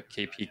dynamic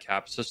KP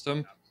cap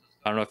system.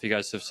 I don't know if you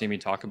guys have seen me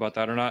talk about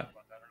that or not,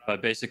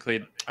 but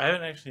basically, I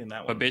haven't actually seen that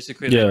one. But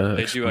basically,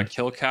 they do a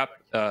kill cap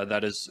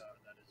that is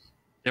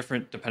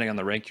different depending on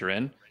the rank you're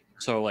in.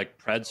 So, like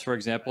Preds, for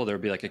example, there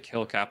would be like a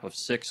kill cap of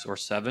 6 or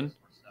 7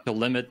 to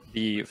limit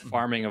the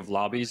farming of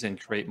lobbies and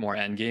create more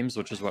end games,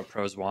 which is what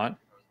pros want.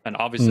 And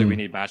obviously, we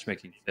need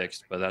matchmaking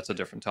fixed, but that's a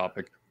different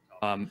topic.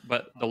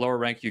 But the lower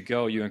rank you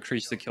go, you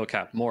increase the kill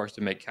cap more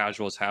to make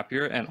casuals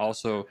happier and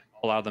also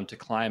allow them to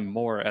climb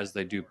more as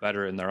they do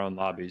better in their own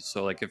lobbies.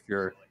 So like if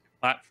you're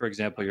plat, for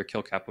example, your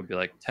kill cap would be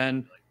like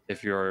 10.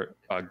 If you're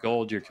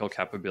gold, your kill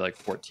cap would be like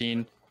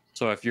 14.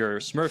 So if you're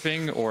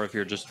smurfing or if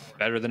you're just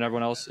better than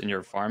everyone else and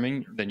you're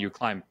farming, then you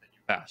climb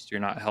fast.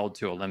 You're not held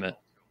to a limit.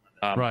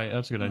 Right,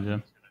 that's a good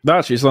idea. That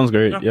actually sounds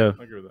great. Yeah.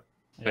 I agree with that.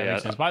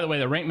 Yeah, by the way,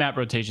 the rank map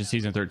rotation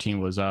season 13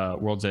 was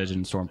World's Edge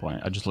and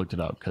Stormpoint. I just looked it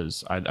up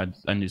because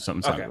I knew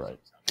something sounded right.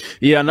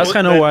 Yeah, and that's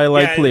kind of why I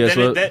like players.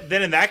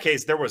 Then in that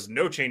case, there was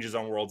no changes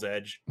on World's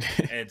Edge,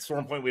 and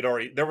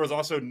Stormpoint there was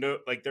also no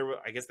I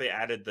guess they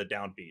added the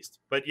down beast,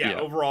 but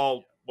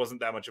overall wasn't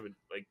that much of a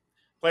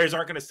players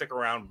aren't going to stick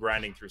around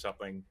grinding through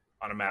something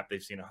on a map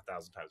they've seen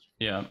 1,000 times.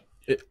 Yeah.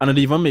 And it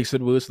even makes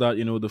it worse that,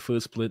 the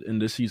first split in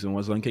this season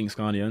was on King's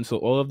Canyon. So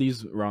all of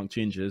these rank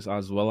changes,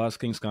 as well as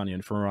King's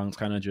Canyon for ranks,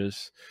 kind of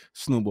just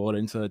snowballed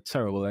into a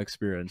terrible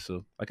experience.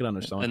 So I can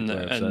understand.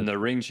 And the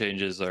ring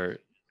changes are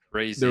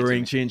crazy. The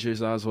ring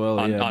changes as well.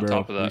 On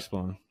top of that.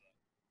 Respawn.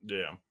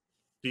 Yeah.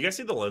 Do you guys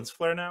see the lens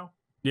flare now?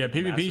 Yeah,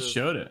 PvP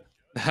showed it.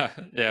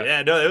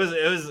 Yeah, no, it was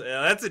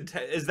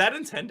is that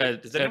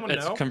intended? Does anyone know?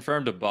 It's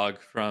confirmed a bug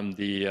from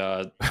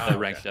the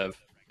rank dev.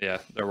 Yeah,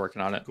 they're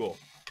working on it. Cool.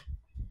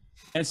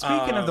 And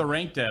speaking of the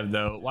rank dev,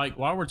 though, like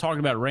while we're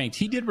talking about ranked,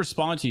 he did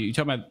respond to you. You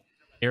talking about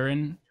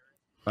Aaron,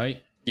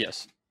 right?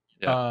 Yes.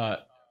 Yeah.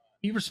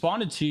 He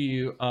responded to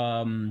you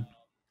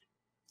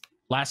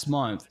last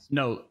month.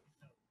 No,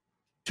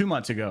 2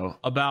 months ago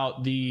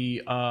about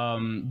the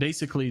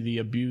basically the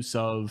abuse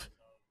of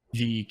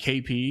the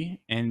KP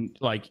and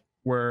like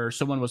where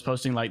someone was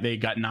posting like they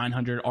got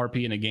 900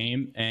 RP in a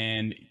game,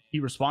 and he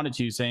responded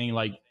to you saying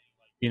like,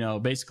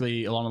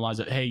 basically along the lines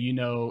of, hey, you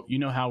know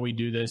how we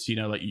do this,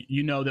 like,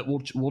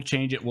 that we'll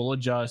change it, we'll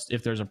adjust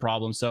if there's a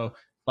problem. So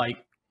like,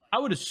 I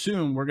would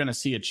assume we're going to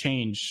see a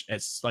change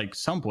at like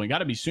some point. Got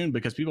to be soon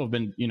because people have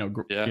been,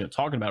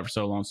 talking about it for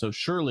so long. So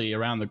surely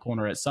around the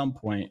corner at some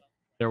point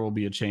there will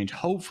be a change.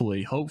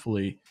 Hopefully.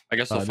 I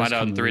guess we'll find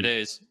out in 3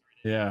 days.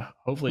 Yeah,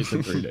 hopefully it's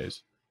in 3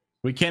 days.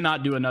 We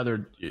cannot do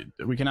another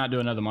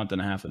month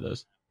and a half of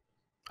this.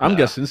 I'm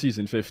guessing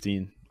season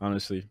 15.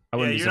 Honestly, I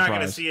wouldn't be you're not surprised.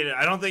 going to see it.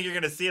 I don't think you're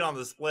going to see it on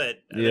the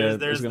split. Yeah,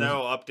 there's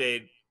no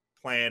update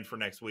planned for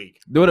next week.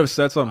 They would have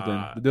said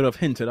something. They would have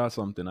hinted at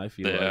something. I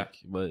feel like,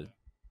 but.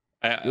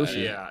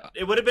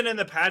 It would have been in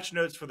the patch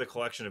notes for the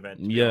collection event.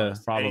 Yeah,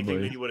 probably.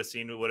 Anything that you would have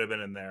seen would have been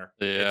in there.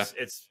 Yeah,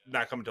 it's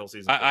not coming until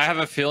season. I have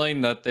a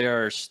feeling that they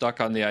are stuck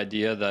on the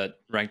idea that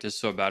ranked is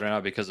so bad right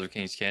now because of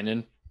Kings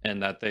Canyon,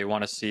 and that they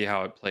want to see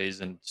how it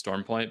plays in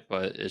Stormpoint.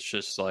 But it's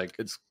just like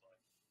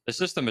the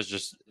system is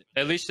just,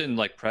 at least in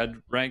like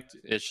Pred ranked,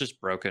 it's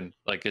just broken.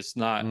 Like it's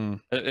not,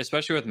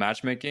 especially with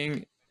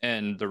matchmaking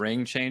and the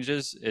ring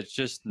changes. It's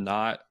just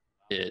not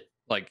it.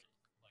 Like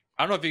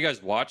I don't know if you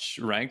guys watch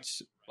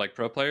ranked. Like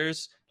pro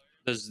players,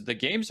 the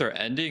games are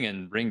ending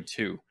in ring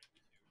 2.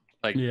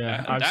 Like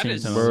I've seen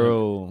some.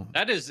 Bro.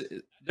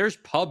 There's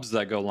pubs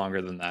that go longer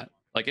than that.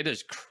 Like it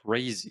is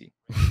crazy.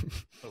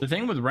 The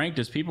thing with ranked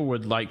is people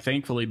would like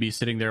thankfully be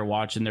sitting there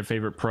watching their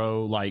favorite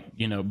pro, like,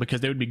 because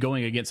they would be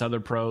going against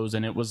other pros,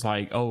 and it was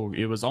like,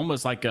 it was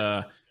almost like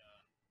a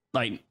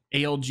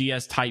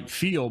ALGS type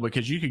feel,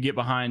 because you could get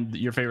behind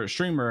your favorite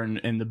streamer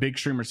and the big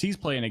streamers he's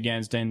playing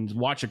against and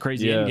watch a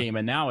crazy end game,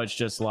 and now it's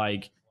just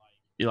like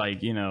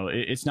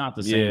it's not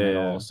the same at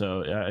all.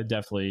 So it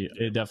definitely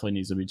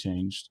needs to be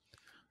changed.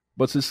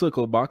 But to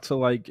circle back to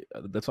like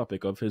the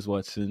topic of his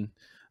Watson,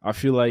 I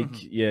feel like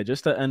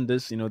just to end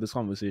this this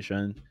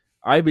conversation,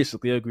 I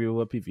basically agree with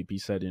what PvP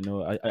said.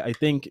 I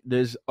think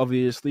there's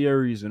obviously a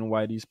reason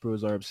why these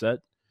pros are upset.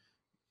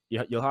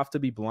 You'll have to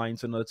be blind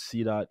to not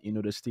see that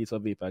the state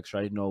of Apex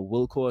right now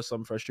will cause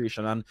some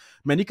frustration, and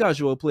many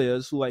casual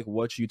players who like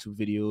watch YouTube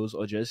videos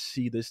or just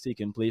see this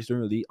taking place don't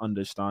really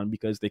understand,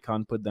 because they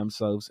can't put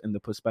themselves in the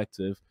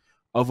perspective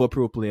of a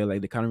pro player.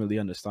 Like they can't really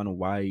understand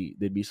why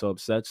they'd be so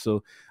upset.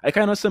 So I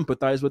kind of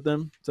sympathize with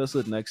them to a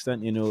certain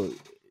extent.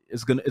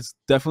 It's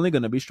definitely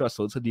gonna be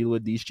stressful to deal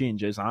with these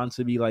changes and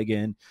to be like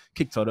getting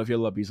kicked out of your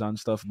lobbies and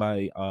stuff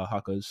by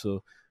hackers.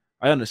 So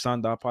I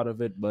understand that part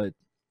of it, but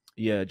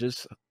yeah,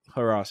 just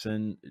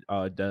harassing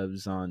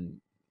devs, and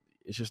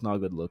it's just not a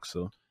good look.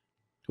 So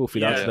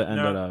hopefully that's the end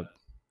of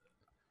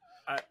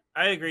that.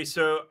 I agree.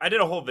 So I did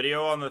a whole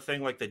video on the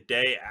thing like the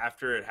day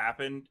after it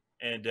happened,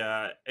 and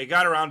it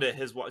got around to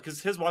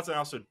because his Watson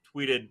also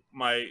tweeted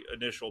my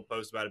initial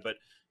post about it, but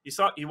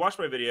he watched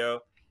my video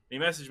and he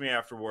messaged me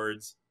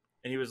afterwards,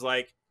 and he was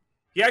like,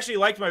 he actually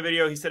liked my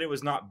video. He said it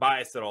was not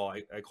biased at all.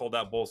 I called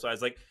out both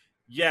sides. Like,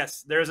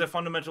 yes, there's a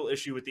fundamental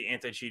issue with the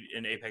anti-cheat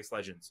in Apex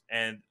Legends,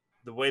 and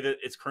the way that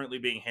it's currently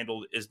being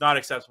handled is not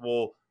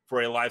acceptable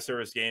for a live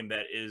service game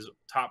that is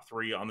top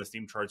 3 on the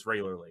Steam charts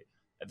regularly.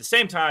 At the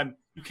same time,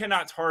 you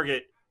cannot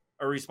target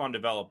a Respawn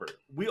developer.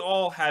 We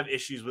all have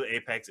issues with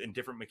Apex and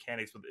different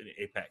mechanics within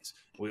Apex.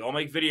 We all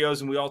make videos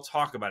and we all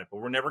talk about it,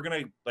 but we're never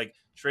going to like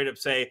straight up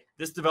say,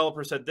 this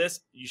developer said this,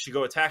 you should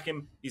go attack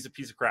him, he's a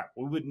piece of crap.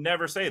 We would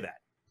never say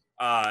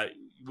that.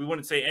 We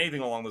wouldn't say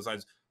anything along those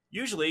lines.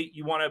 Usually,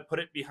 you want to put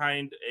it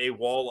behind a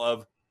wall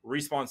of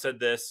Respawn said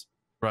this,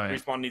 right?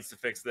 Respawn needs to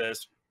fix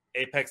this.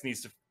 Apex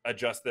needs to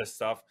adjust this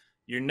stuff.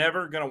 You're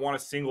never going to want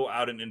to single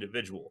out an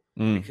individual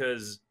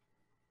because,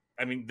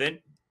 I mean, then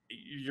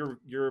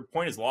your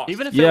point is lost.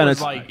 Even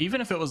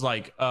if it was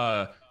like,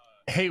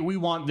 hey, we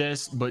want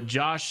this, but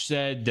Josh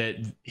said that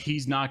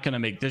he's not going to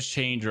make this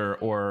change, or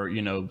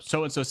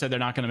so and so said they're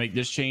not going to make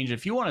this change.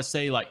 If you want to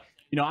say like,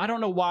 I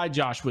don't know why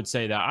Josh would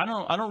say that. I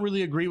don't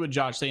really agree with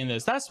Josh saying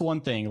this. That's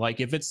one thing. Like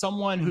if it's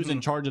someone who's in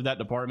charge of that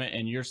department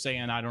and you're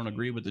saying I don't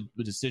agree with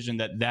the decision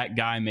that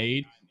guy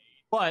made,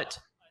 but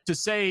to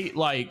say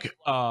like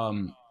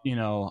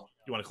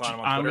you want to clown him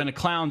on I'm going to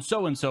clown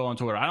so and so on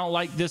Twitter, I don't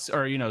like this,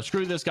 or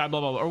screw this guy, blah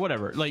blah blah, or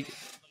whatever. Like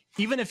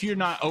even if you're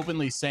not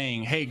openly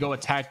saying, hey, go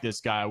attack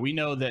this guy, we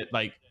know that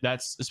like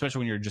that's, especially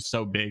when you're just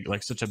so big,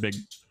 like such a big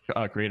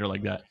creator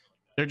like that,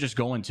 they're just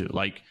going to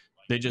like.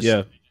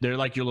 They're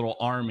like your little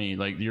army,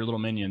 like your little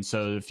minions.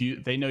 So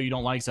if they know you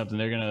don't like something,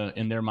 they're gonna,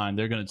 in their mind,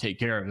 they're gonna take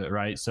care of it,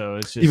 right? So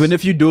it's just, even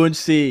if you don't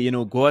say,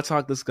 go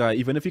attack this guy,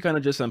 even if you kind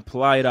of just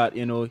imply that,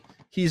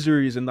 he's the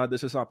reason that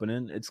this is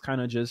happening, it's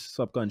kind of just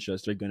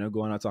subconscious. They're gonna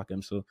go and attack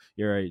him. So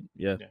you're right,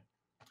 yeah.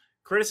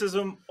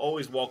 Criticism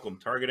always welcome.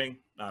 Targeting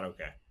not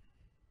okay.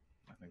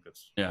 I think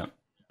that's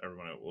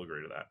everyone will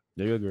agree to that.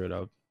 They agree with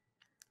that.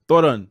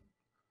 Thoran,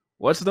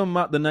 what's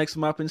the next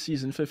map in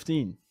season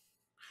 15?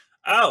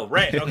 Oh,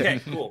 right. Okay,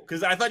 cool.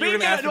 Because I thought you were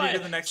going to ask me to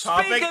do the next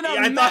topic. I thought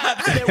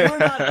you were going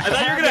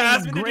to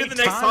ask me to do the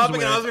next topic,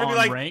 and I was going to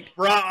be like,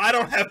 bro, I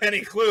don't have any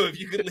clue if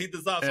you could lead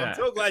this off. So I'm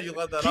so glad you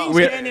let that off.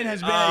 Kings Canyon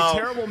has been a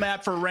terrible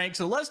map for rank,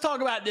 so let's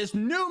talk about this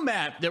new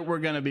map that we're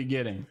going to be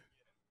getting.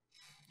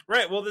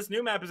 Right. Well, this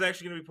new map is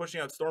actually going to be pushing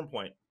out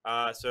Stormpoint.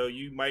 So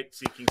you might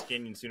see Kings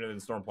Canyon sooner than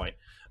Stormpoint.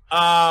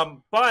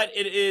 But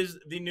it is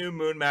the new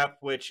moon map,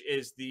 which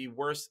is the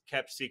worst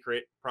kept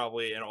secret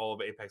probably in all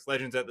of Apex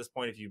Legends at this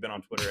point, if you've been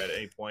on Twitter at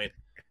any point.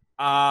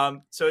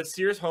 So it's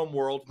Seer's home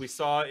world. We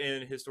saw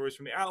in his stories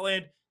from the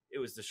Outland, it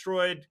was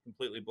destroyed,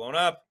 completely blown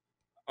up,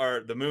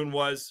 or the moon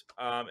was,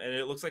 and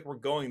it looks like we're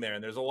going there.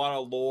 And there's a lot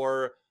of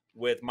lore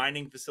with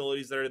mining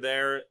facilities that are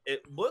there.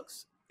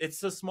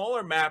 It's a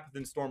smaller map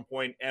than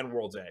Stormpoint and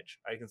World's Edge.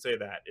 I can say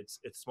that it's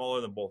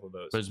smaller than both of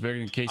those. But it's bigger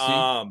than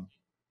KC.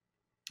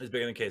 It's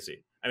bigger than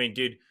KC. I mean,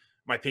 dude,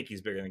 my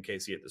pinky's bigger than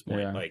KC at this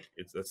point. Yeah. Like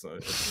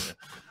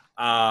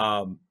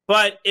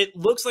but it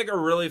looks like a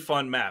really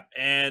fun map,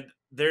 and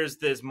there's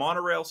this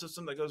monorail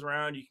system that goes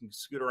around. You can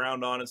scoot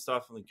around on and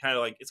stuff, and it's kind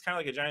of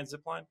like a giant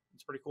zip line.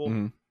 It's pretty cool.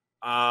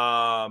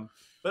 Mm-hmm.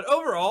 But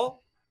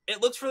overall,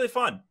 it looks really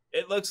fun.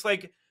 It looks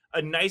like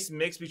a nice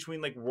mix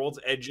between like World's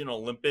Edge and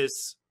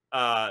Olympus,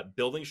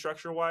 building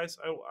structure wise.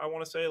 I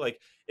want to say,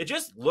 like, it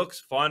just looks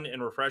fun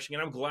and refreshing,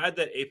 and I'm glad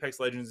that Apex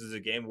Legends is a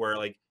game where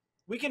like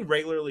we can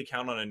regularly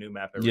count on a new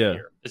map every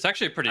year. It's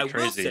actually pretty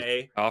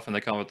crazy how often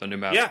they come with a new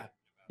map.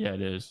 Yeah,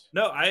 it is.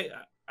 No, I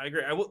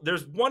agree.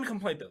 There's one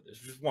complaint though. There's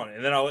just one,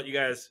 and then I'll let you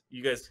guys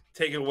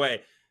take it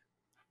away.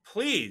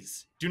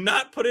 Please do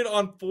not put it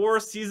on 4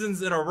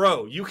 seasons in a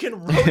row. You can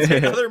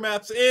rotate other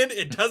maps in.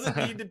 It doesn't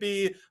need to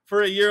be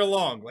for a year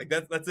long. Like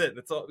that's it.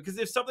 That's all. Because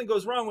if something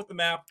goes wrong with the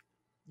map,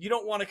 you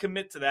don't want to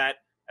commit to that,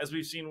 as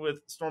we've seen with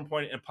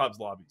Stormpoint and pubs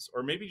lobbies,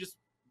 or maybe just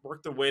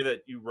work the way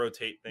that you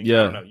rotate things.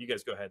 Yeah. I don't know. You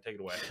guys go ahead. Take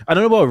it away. I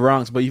don't know about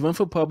ranks, but even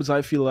for pubs,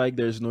 I feel like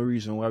there's no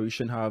reason why we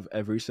shouldn't have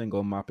every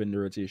single map in the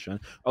rotation.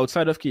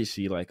 Outside of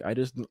KC, like I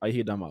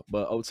hate that map.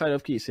 But outside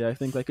of KC, I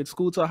think like it's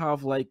cool to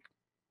have like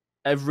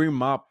every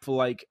map for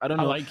like I don't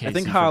know. I like KC I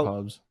think for how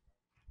pubs.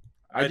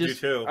 I do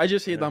too. I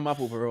just hate that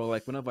map overall.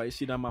 Like whenever I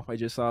see that map, I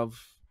just have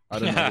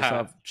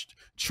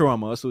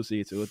trauma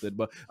associated with it.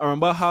 But I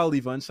remember Hal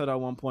even said at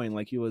one point,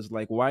 like he was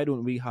like, why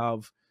don't we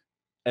have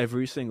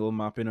every single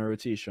map in a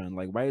rotation?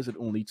 Like, why is it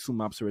only 2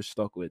 maps we're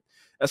stuck with?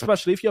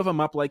 Especially if you have a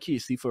map like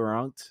KC for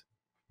ranked.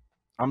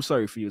 I'm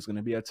sorry for you, it's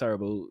gonna be a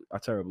terrible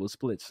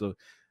split. So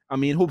I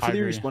mean, hopefully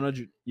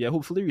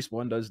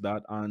Respawn does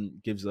that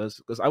and gives us,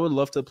 because I would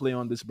love to play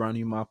on this brand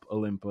new map,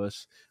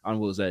 Olympus and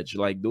World's Edge.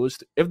 Like those,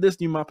 if this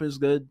new map is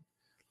good,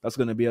 that's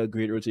gonna be a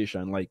great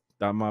rotation. Like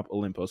that map,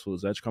 Olympus,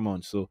 World's Edge. Come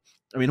on. So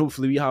I mean,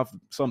 hopefully we have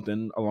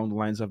something along the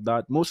lines of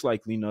that. Most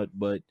likely not,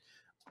 but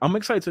I'm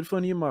excited for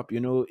a new map. You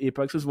know,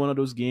 Apex is one of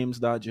those games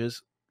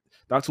that's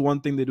one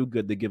thing they do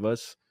good. They give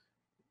us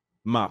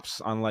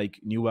maps and like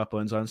new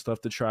weapons and stuff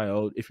to try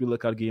out. If you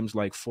look at games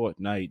like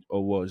Fortnite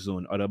or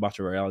Warzone, other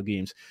Battle Royale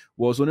games,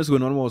 Warzone is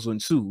going on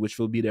Warzone 2, which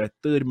will be their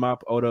 3rd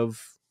map out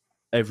of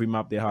every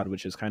map they had,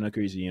 which is kind of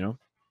crazy, you know?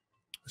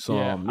 So,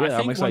 I think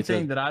I'm excited. one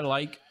thing that I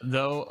like,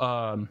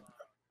 though,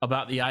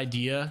 about the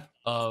idea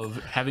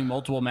of having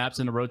multiple maps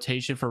in a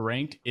rotation for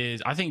ranked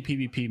is I think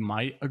PvP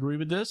might agree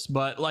with this,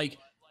 but like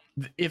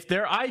if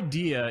their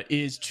idea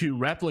is to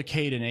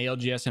replicate an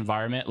ALGS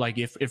environment, like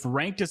if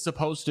ranked is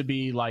supposed to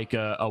be like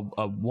a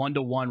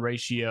 1-to-1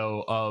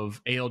 ratio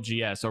of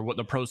ALGS or what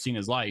the pro scene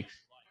is like,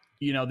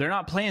 you know, they're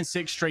not playing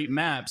 6 straight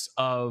maps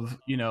of,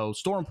 you know,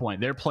 Stormpoint.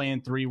 They're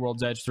playing 3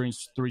 World's Edge, 3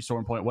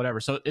 Stormpoint, whatever.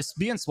 So it's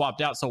being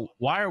swapped out. So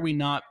why are we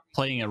not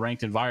playing a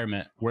ranked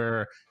environment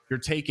where you're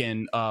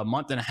taking a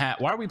month and a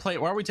half? Why are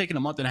we taking a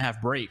month and a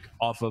half break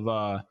off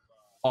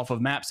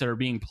of maps that are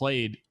being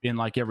played in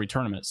like every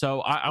tournament?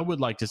 So I would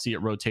like to see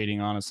it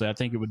rotating, honestly. I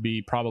think it would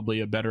be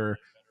probably a better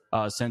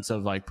sense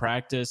of like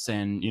practice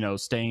and, you know,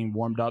 staying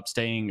warmed up,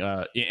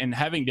 and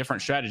having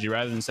different strategy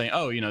rather than saying,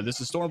 oh, you know, this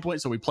is Stormpoint,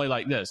 so we play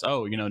like this.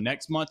 Oh, you know,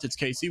 next month it's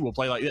KC, we'll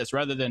play like this,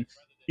 rather than,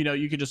 you know,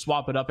 you could just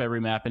swap it up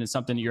every map, and it's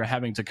something that you're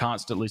having to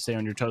constantly stay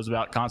on your toes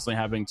about, constantly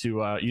having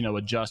to, you know,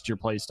 adjust your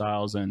play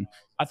styles. And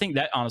I think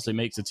that honestly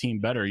makes a team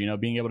better, you know,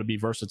 being able to be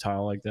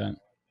versatile like that.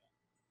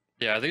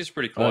 Yeah, I think it's a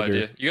pretty cool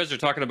idea. You guys are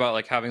talking about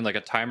like having like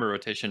a timer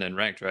rotation in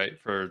ranked, right?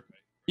 For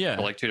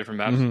like 2 different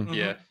maps. Mm-hmm.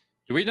 Yeah.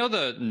 Do we know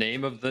the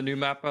name of the new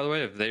map, by the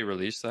way? Have they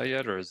released that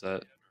yet, or is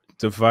that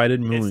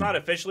Divided Moon? It's not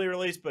officially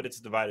released, but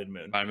it's Divided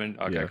Moon.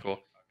 Okay, cool.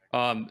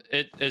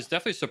 It is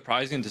definitely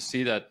surprising to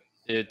see that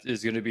it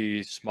is going to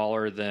be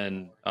smaller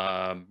than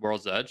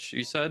World's Edge.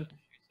 You said.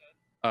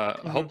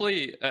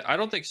 Hopefully, I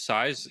don't think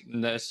size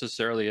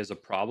necessarily is a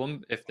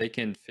problem if they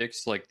can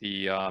fix like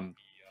the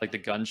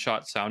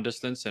gunshot sound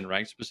distance and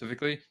rank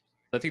specifically.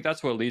 I think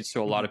that's what leads to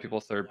a lot of people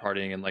third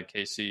partying in like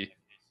KC,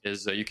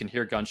 is that you can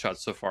hear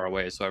gunshots so far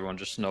away, so everyone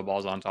just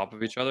snowballs on top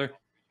of each other.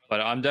 But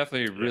I'm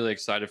definitely really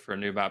excited for a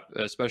new map,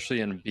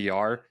 especially in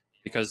BR,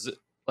 because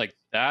like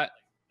that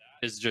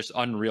is just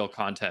unreal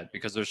content,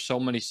 because there's so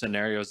many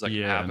scenarios that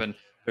can happen.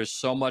 There's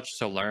so much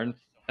to learn,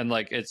 and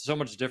like it's so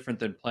much different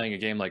than playing a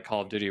game like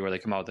Call of Duty where they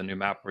come out with a new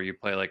map where you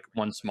play like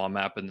one small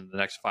map and then the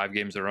next 5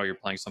 games in a row you're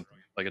playing something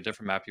like a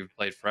different map you've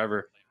played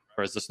forever.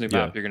 Whereas this new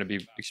map, you're going to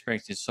be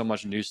experiencing so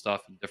much new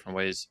stuff in different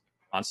ways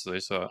constantly.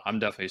 So I'm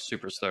definitely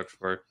super stoked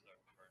for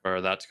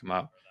that to come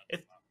out.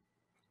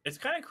 It's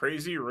kind of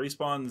crazy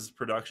Respawn's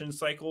production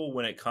cycle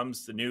when it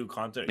comes to new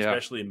content,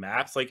 especially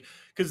maps. Like,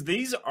 because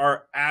these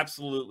are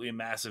absolutely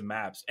massive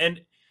maps, and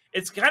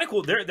it's kind of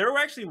cool. They're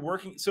actually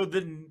working. So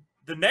the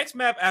next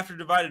map after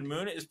Divided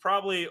Moon is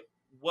probably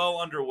well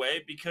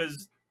underway,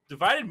 because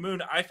Divided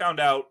Moon, I found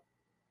out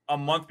a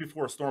month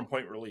before Storm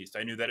Point released.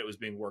 I knew that it was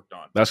being worked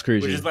on. That's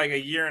crazy. Which is like a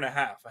year and a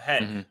half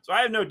ahead. So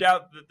I have no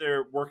doubt that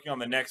they're working on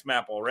the next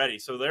map already.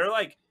 So they're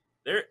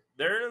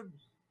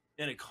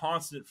in a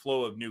constant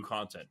flow of new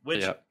content,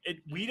 which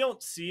we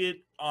don't see it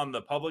on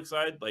the public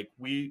side. Like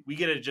we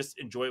get to just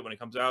enjoy it when it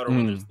comes out, or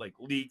when there's like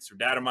leaks or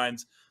data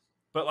mines.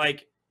 But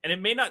like, and it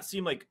may not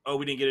seem like, oh,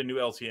 we didn't get a new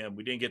LTM,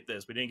 we didn't get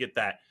this, we didn't get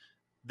that.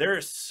 There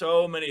are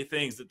so many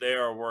things that they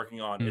are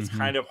working on. It's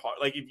kind of hard.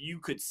 Like if you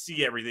could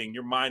see everything,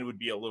 your mind would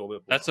be a little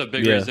bit blown. That's a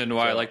big reason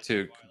why I like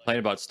to complain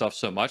about stuff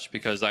so much,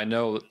 because I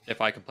know if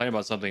I complain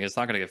about something, it's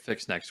not going to get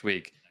fixed next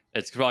week.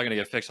 It's probably going to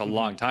get fixed a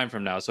long time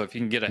from now. So if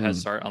you can get a head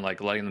start on like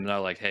letting them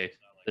know, like, hey,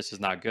 this is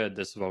not good,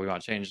 this is what we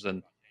want to change,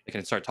 then they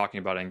can start talking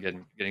about it and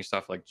getting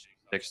stuff like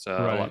fixed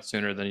a lot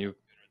sooner than you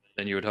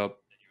would hope.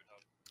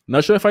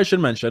 Not sure if I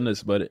should mention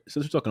this, but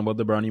since we're talking about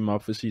the brand new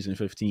map for Season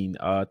 15,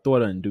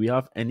 Thornton, do we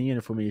have any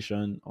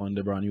information on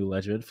the brand new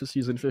legend for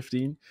Season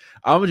 15?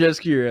 I'm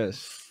just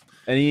curious.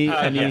 Any?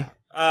 Apparently,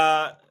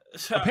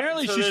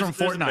 she's from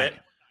Fortnite.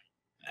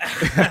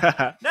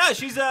 No,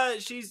 she's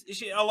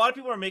a lot of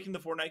people are making the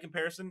Fortnite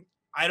comparison.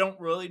 I don't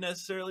really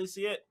necessarily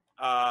see it,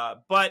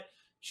 but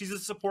she's a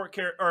support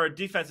character, or a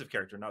defensive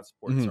character, not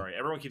support. Sorry,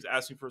 everyone keeps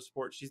asking for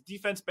support. She's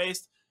defense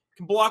based.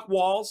 Can block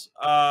walls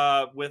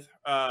with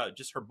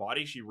just her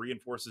body. She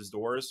reinforces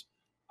doors.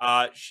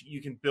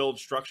 You can build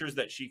structures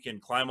that she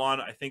can climb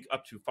on, I think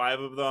up to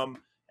 5 of them.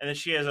 And then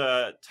she has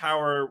a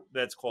tower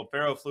that's called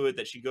ferrofluid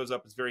that she goes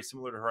up. It's very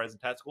similar to Horizon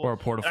Tactical. Or a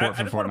Port-a-Fort from Fortnite.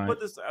 I just want to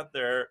put this out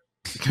there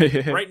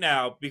right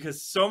now,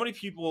 because so many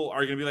people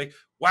are going to be like,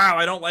 wow,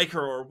 I don't like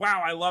her, or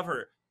wow, I love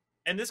her.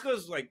 And this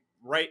goes like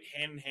right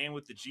hand in hand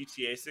with the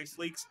GTA 6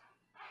 leaks.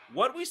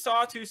 What we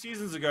saw 2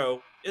 seasons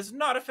ago is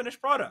not a finished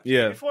product.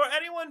 Yeah. Before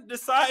anyone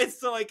decides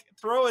to like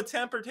throw a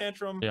temper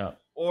tantrum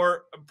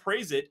or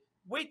praise it,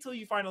 wait till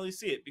you finally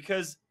see it,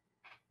 because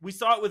we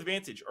saw it with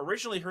Vantage.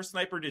 Originally, her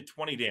sniper did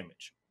 20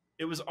 damage.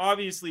 It was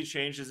obviously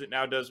changed, as it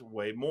now does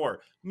way more.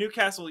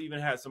 Newcastle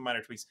even has some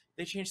minor tweaks.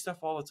 They change stuff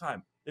all the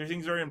time. Their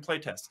things are in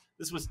playtest.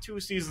 This was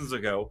 2 seasons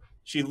ago.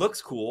 She looks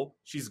cool.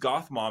 She's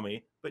goth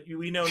mommy, but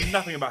we know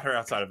nothing about her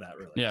outside of that,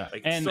 really. Yeah.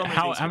 Like, and so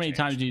how many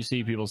times do you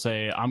see people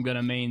say, I'm going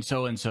to main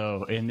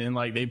so-and-so, and then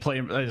like they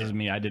play, this is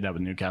me, I did that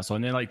with Newcastle,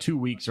 and then like 2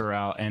 weeks are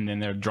out, and then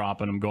they're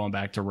dropping them, going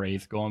back to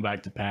Wraith, going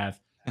back to Path,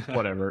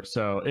 whatever.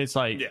 So it's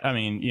like, I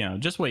mean,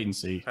 just wait and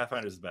see.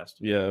 Pathfinder's the best.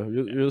 Yeah,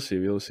 you'll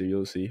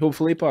see.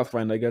 Hopefully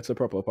Pathfinder gets a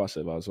proper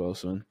passive as well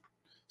soon,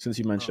 since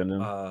you mentioned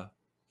him.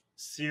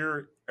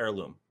 Seer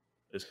Heirloom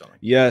is coming.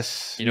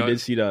 Yes, you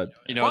did see that.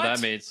 You know what that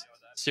means?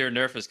 Seer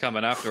nerf is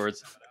coming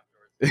afterwards.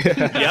 Yep.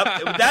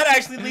 That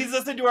actually leads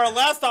us into our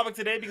last topic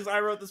today, because I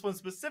wrote this one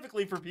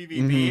specifically for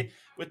PvP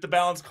with the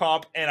balance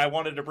comp, and I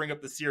wanted to bring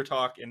up the Seer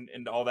talk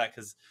and all that,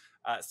 because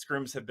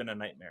scrims have been a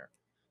nightmare.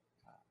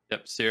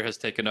 Yep, Seer has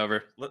taken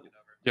over. You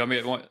want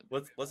me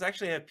to, let's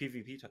actually have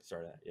PvP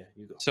start at. Yeah,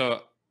 you go.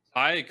 So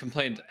I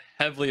complained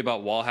heavily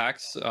about wall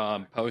hacks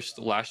post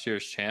last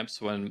year's champs,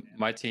 when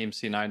my team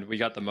C9, we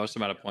got the most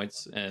amount of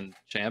points in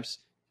champs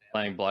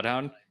playing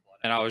Bloodhound.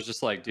 And I was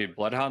just like, dude,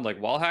 Bloodhound,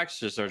 like wall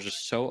hacks are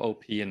just so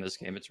OP in this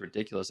game. It's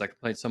ridiculous. I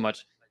complained so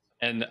much.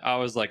 And I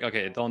was like,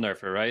 okay, they'll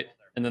nerf it, right?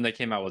 And then they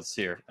came out with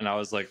Seer. And I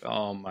was like,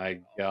 oh my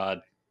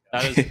God.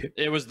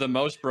 It was the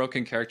most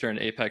broken character in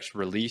Apex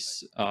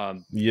release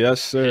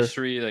yes, sir.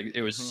 history. Like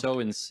it was so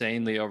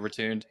insanely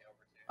overtuned.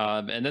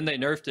 And then they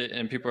nerfed it,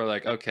 and people are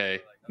like, okay,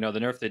 the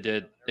nerf they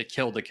did, it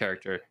killed the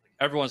character.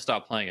 Everyone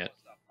stopped playing it.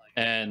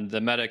 And the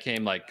meta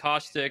came like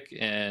Caustic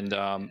and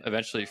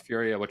eventually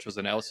Furia, which was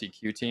an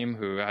LCQ team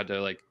who had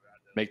to like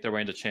make their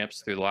way into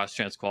champs through the last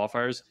chance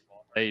qualifiers.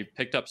 They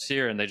picked up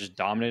Seer and they just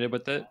dominated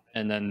with it.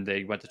 And then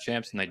they went to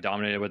champs and they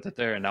dominated with it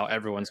there. And now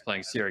everyone's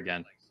playing Seer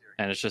again.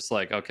 And it's just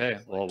like, okay,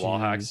 well, wall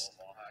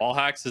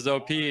hacks is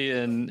OP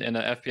in an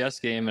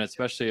FPS game, and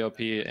especially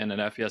OP in an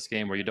FPS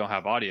game where you don't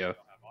have audio.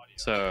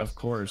 So of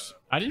course,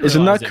 I didn't.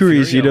 Isn't that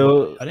crazy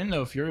though? I didn't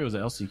know Furia was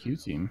an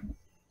LCQ team.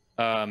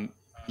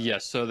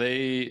 Yes, so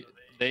they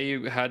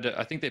had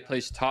I think they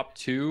placed top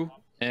 2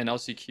 in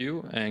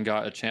LCQ and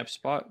got a champ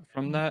spot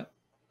from that.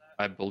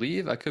 I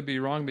believe. I could be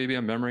wrong. Maybe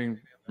I'm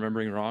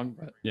remembering wrong.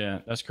 But yeah,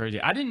 that's crazy.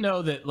 I didn't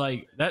know that.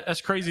 Like that's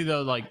crazy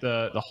though. Like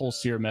the whole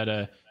Seer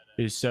meta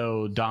is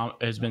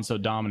has been so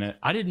dominant.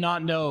 I did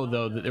not know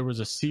though that there was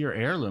a Seer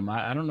heirloom.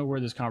 I don't know where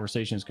this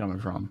conversation is coming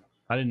from.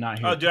 I did not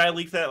hear. Oh, dude, I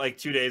leaked that like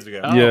 2 days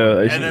ago.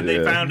 Yeah, and then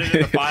they found it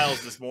in the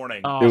files this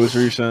morning. It was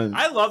recent.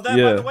 I love that,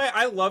 by the way.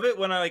 I love it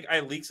when I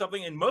leak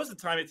something, and most of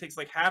the time it takes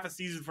like half a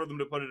season for them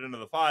to put it into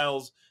the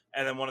files,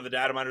 and then one of the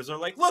data miners are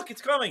like, "Look,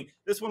 it's coming."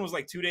 This one was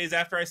like 2 days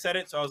after I said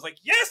it, so I was like,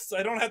 "Yes,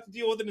 I don't have to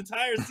deal with an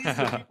entire season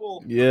of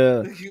people."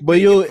 Yeah, but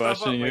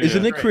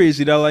isn't it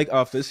crazy that like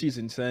after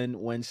season 10,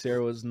 when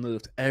Sarah was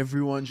nerfed,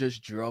 everyone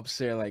just dropped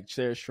Sarah, like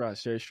Sarah's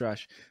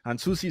trash, and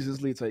 2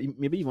 seasons later,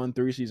 maybe even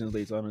 3 seasons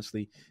later,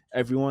 honestly,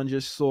 everyone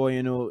just saw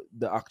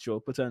the actual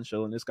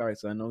potential in this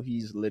character. I know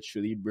he's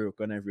literally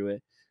broken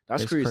everywhere.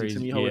 That's It's crazy to crazy.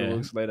 me how it Yeah.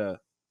 works like that.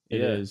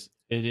 It is.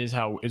 It is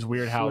how it's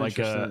weird how So like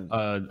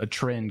a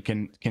trend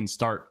can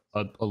start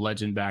a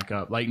legend back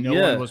up. Like no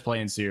one was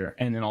playing Seer,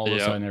 and then all of a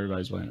sudden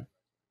everybody's playing it.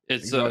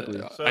 It's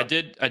Exactly.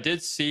 I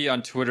did see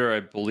on Twitter, I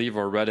believe,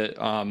 or Reddit,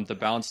 the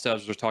balance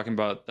devs were talking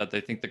about that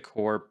they think the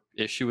core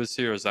issue with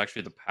Seer is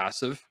actually the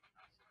passive,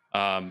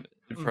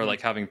 for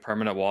like having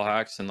permanent wall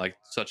hacks and like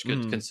such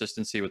good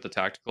consistency with the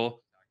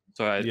tactical.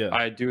 So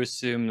I do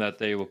assume that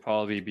they will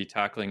probably be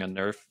tackling a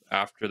nerf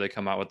after they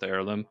come out with the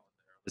heirloom.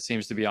 It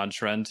seems to be on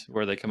trend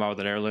where they come out with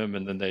an heirloom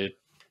and then they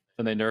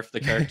nerf the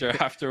character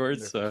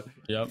afterwards. So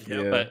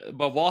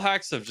but wall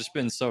hacks have just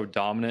been so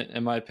dominant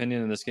in my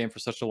opinion in this game for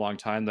such a long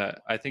time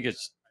that I think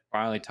it's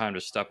finally time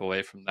to step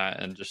away from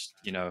that and just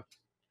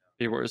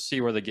see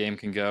where the game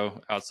can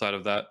go outside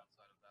of that.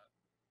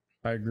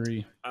 I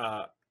agree.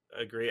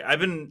 Agree. I've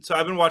been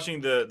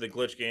watching the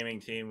Glitch Gaming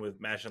team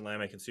with Mash and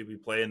Lamek and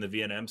Subi play in the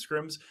VNM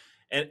scrims,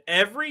 and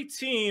every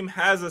team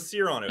has a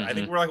Seer on it. I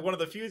think we're like one of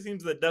the few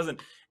teams that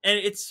doesn't, and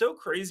it's so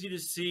crazy to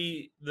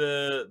see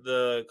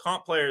the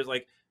comp players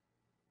like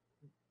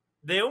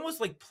they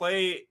almost like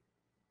play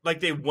like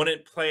they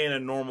wouldn't play in a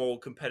normal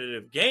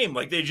competitive game.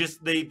 Like they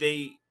just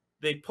they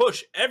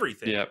push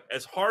everything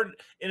as hard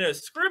in a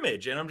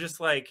scrimmage, and I'm just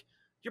like,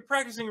 you're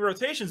practicing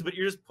rotations, but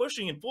you're just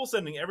pushing and full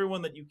sending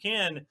everyone that you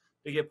can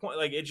to get point.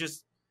 Like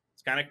it's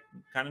kind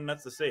of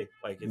nuts to see.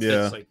 Like it's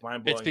just like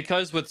mind blowing. It's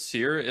because with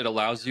Seer, it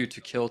allows you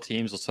to kill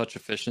teams with such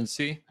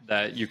efficiency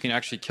that you can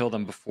actually kill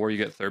them before you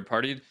get third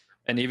partied.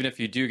 And even if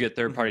you do get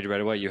third partied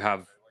right away, you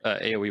have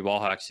AoE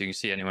wall hacks, so you can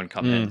see anyone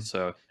come in.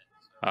 So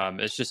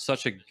it's just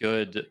such a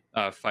good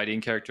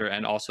fighting character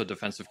and also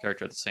defensive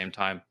character at the same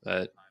time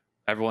that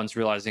everyone's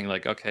realizing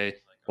like, okay,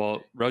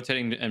 well,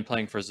 rotating and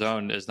playing for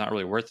zone is not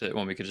really worth it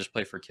when we could just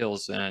play for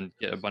kills and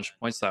get a bunch of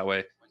points that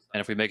way. And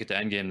if we make it to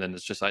endgame, then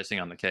it's just icing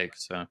on the cake.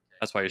 So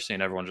that's why you're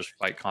seeing everyone just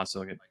fight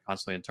constantly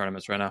in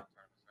tournaments right now.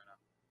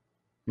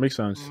 Makes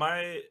sense.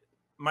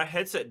 My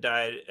headset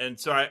died, and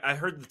so I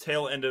heard the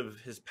tail end of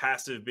his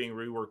passive being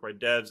reworked by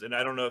devs. And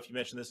I don't know if you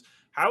mentioned this.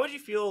 How would you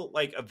feel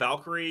like a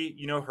Valkyrie?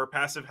 You know, her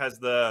passive has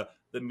the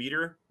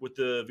meter with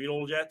the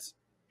Beetle jets.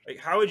 Like,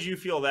 how would you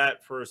feel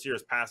that for a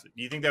Seer's passive?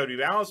 Do you think that would be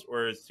balanced,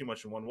 or is it too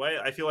much in one way?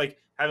 I feel like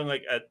having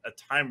like a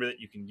timer that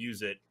you can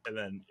use it, and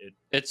then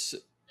it's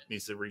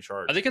needs to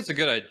recharge. I think it's a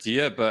good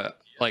idea,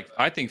 but like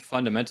I think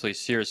fundamentally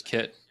Seer's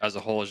kit as a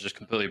whole is just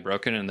completely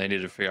broken, and they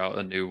need to figure out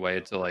a new way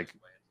to like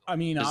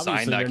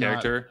design that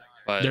character.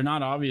 But they're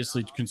not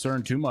obviously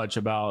concerned too much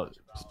about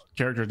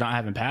characters not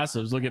having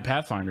passives. Look at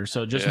Pathfinder.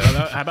 So just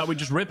how about we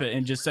just rip it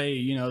and just say,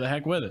 the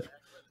heck with it.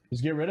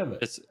 Just get rid of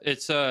it.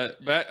 It's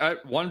but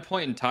at one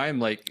point in time,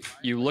 like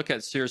you look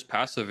at Seer's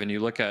passive and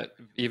you look at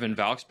even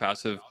Valk's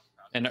passive,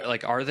 and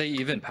like, are they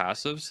even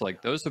passives?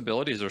 Like those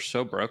abilities are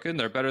so broken.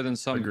 They're better than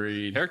some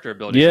character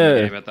abilities in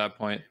the game at that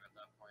point.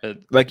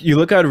 Like you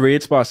look at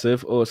Raid's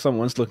passive, oh,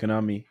 someone's looking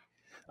at me,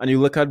 and you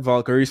look at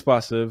Valkyrie's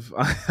passive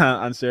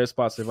and Seer's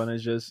passive, and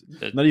it's just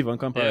not even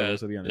comparable.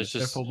 To be honest, it's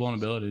just full blown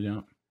ability.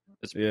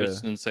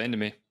 It's insane to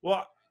me.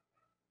 Well,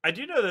 I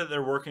do know that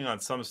they're working on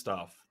some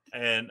stuff.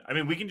 And I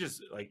mean, we can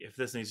just like, if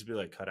this needs to be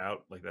like cut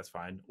out, like that's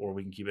fine, or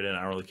we can keep it in. I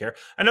don't really care.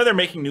 I know they're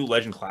making new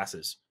legend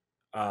classes.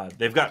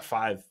 They've got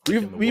 5.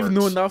 We've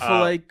known that for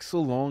like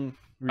so long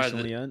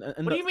recently. And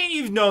what do you mean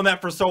you've known that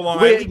for so long?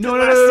 Wait, no.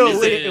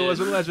 Wait, it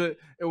wasn't legend.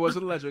 It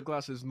wasn't legend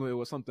classes. No, it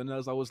was something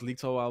else that was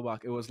leaked a while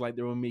back. It was like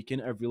they were making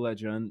every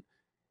legend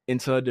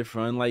into a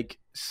different like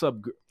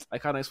sub. I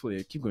can't explain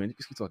it. Keep going.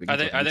 Just keep talking.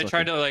 Are they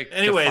trying to like?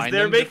 Anyways,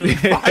 they're making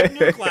 5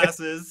 new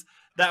classes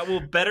that will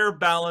better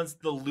balance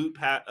the loot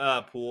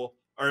pool,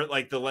 or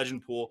like the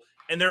legend pool,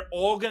 and they're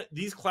all gonna.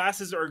 These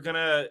classes are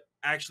gonna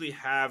actually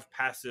have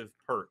passive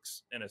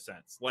perks in a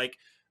sense. Like,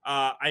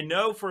 I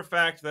know for a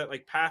fact that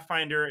like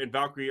Pathfinder and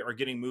Valkyrie are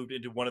getting moved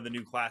into one of the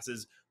new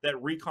classes. That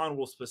Recon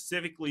will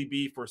specifically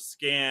be for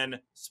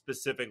scan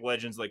specific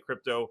legends like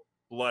Crypto,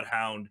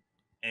 Bloodhound,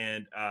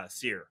 and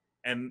Seer.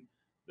 And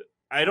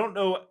I don't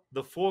know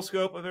the full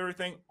scope of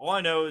everything. All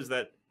I know is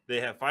that they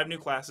have 5 new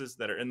classes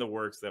that are in the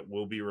works that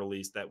will be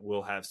released that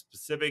will have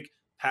specific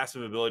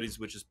passive abilities,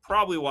 which is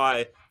probably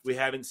why we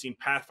haven't seen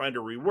Pathfinder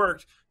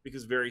reworked,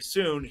 because very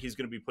soon he's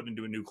going to be put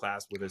into a new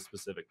class with a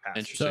specific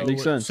passive. So,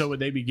 makes sense. So would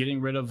they be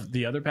getting rid of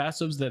the other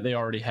passives that they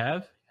already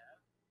have?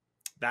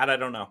 That I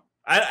don't know.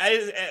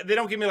 They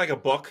don't give me like a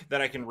book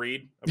that I can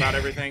read about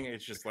everything.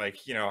 It's just like,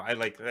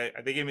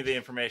 they give me the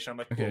information. I'm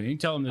like, cool. Okay, you can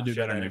tell them to do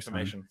better that next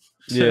information.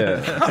 time.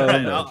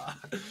 Yeah.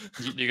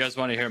 Do you guys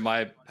want to hear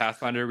my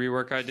Pathfinder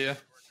rework idea?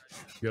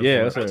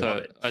 Yeah,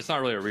 it's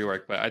not really a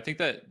rework, but I think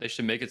that they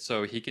should make it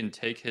so he can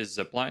take his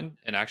zipline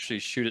and actually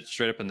shoot it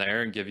straight up in the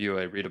air and give you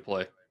a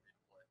redeploy.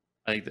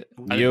 I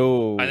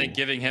think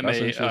giving him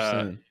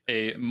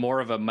a more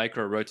of a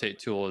micro rotate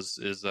tool is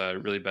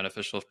really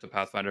beneficial to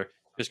Pathfinder.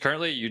 Because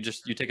currently you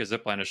take a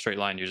zipline a straight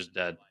line, you're just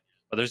dead.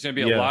 But there's going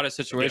to be a lot of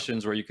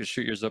situations where you could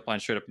shoot your zipline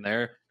straight up in the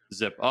air,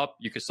 zip up.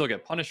 You could still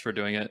get punished for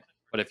doing it,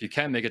 but if you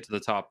can make it to the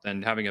top,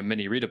 then having a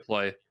mini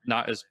redeploy,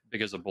 not as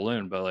big as a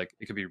balloon, but like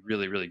it could be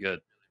really, really good.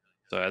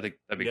 So I think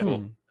that'd be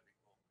cool.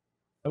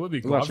 That would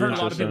be cool. I've heard a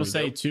lot of people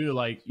say too,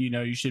 like, you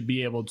know, you should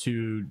be able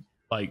to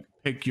like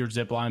pick your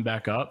zip line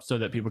back up so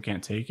that people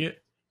can't take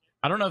it.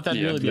 I don't know if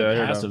that'd really be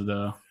a passive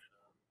though.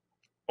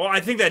 Well, I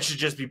think that should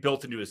just be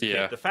built into his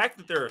kit. The fact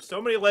that there are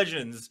so many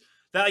legends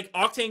that like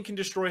Octane can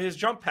destroy his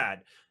jump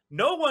pad.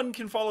 No one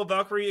can follow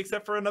Valkyrie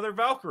except for another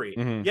Valkyrie.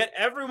 Yet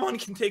everyone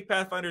can take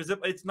Pathfinder zip.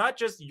 It's not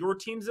just your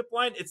team zip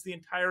line; it's the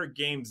entire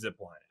game zip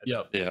line.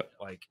 Yep.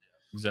 Like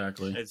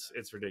exactly.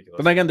 It's ridiculous.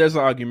 But again, there's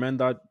an argument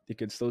that they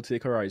could still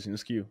take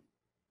Horizon's queue.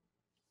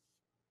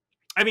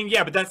 I mean,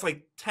 yeah, but that's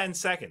like 10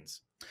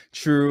 seconds.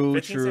 True.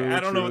 I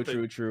don't know what the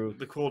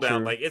cooldown. True.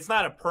 Like, it's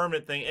not a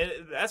permanent thing.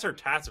 That's her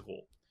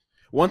tactical.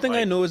 One thing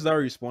I know is that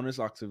Respawn is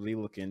actively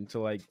looking to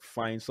like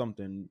find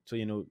something to,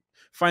 you know,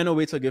 find a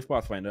way to give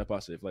Pathfinder a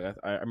passive. Like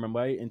I remember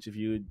I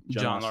interviewed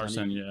John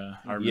Larson.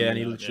 And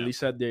he literally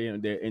said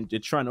they're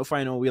trying to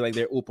find a way, like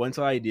they're open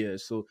to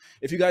ideas. So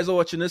if you guys are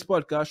watching this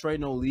podcast right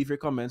now, leave your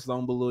comments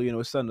down below. You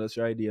know, send us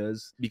your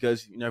ideas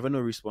because you never know,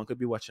 Respawn could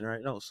be watching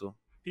right now. So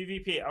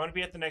PvP, I want to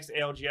be at the next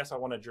ALGS. I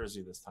want a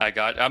jersey this time.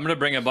 I'm gonna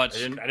bring a bunch.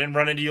 I didn't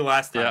run into you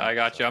last time. Yeah, I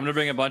got you. I'm gonna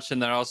bring a bunch,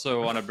 and then I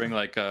also want to bring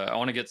like I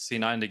want to get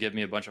C9 to give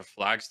me a bunch of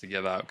flags to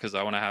give out because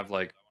I want to have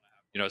like,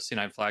 you know,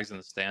 C9 flags in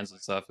the stands and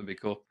stuff. It'd be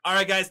cool. All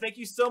right, guys. Thank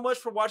you so much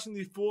for watching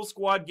the Full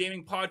Squad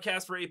Gaming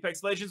Podcast for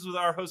Apex Legends with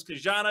our host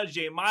Kajana,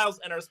 Jay Miles,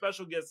 and our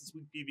special guest this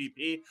week,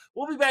 PvP.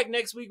 We'll be back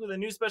next week with a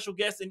new special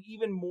guest and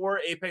even more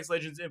Apex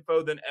Legends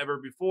info than ever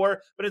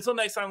before. But until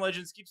next time,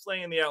 Legends, keep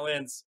slaying in the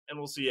Outlands, and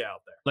we'll see you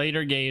out there.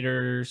 Later,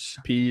 Gators.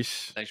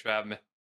 Peace. Thanks for having me.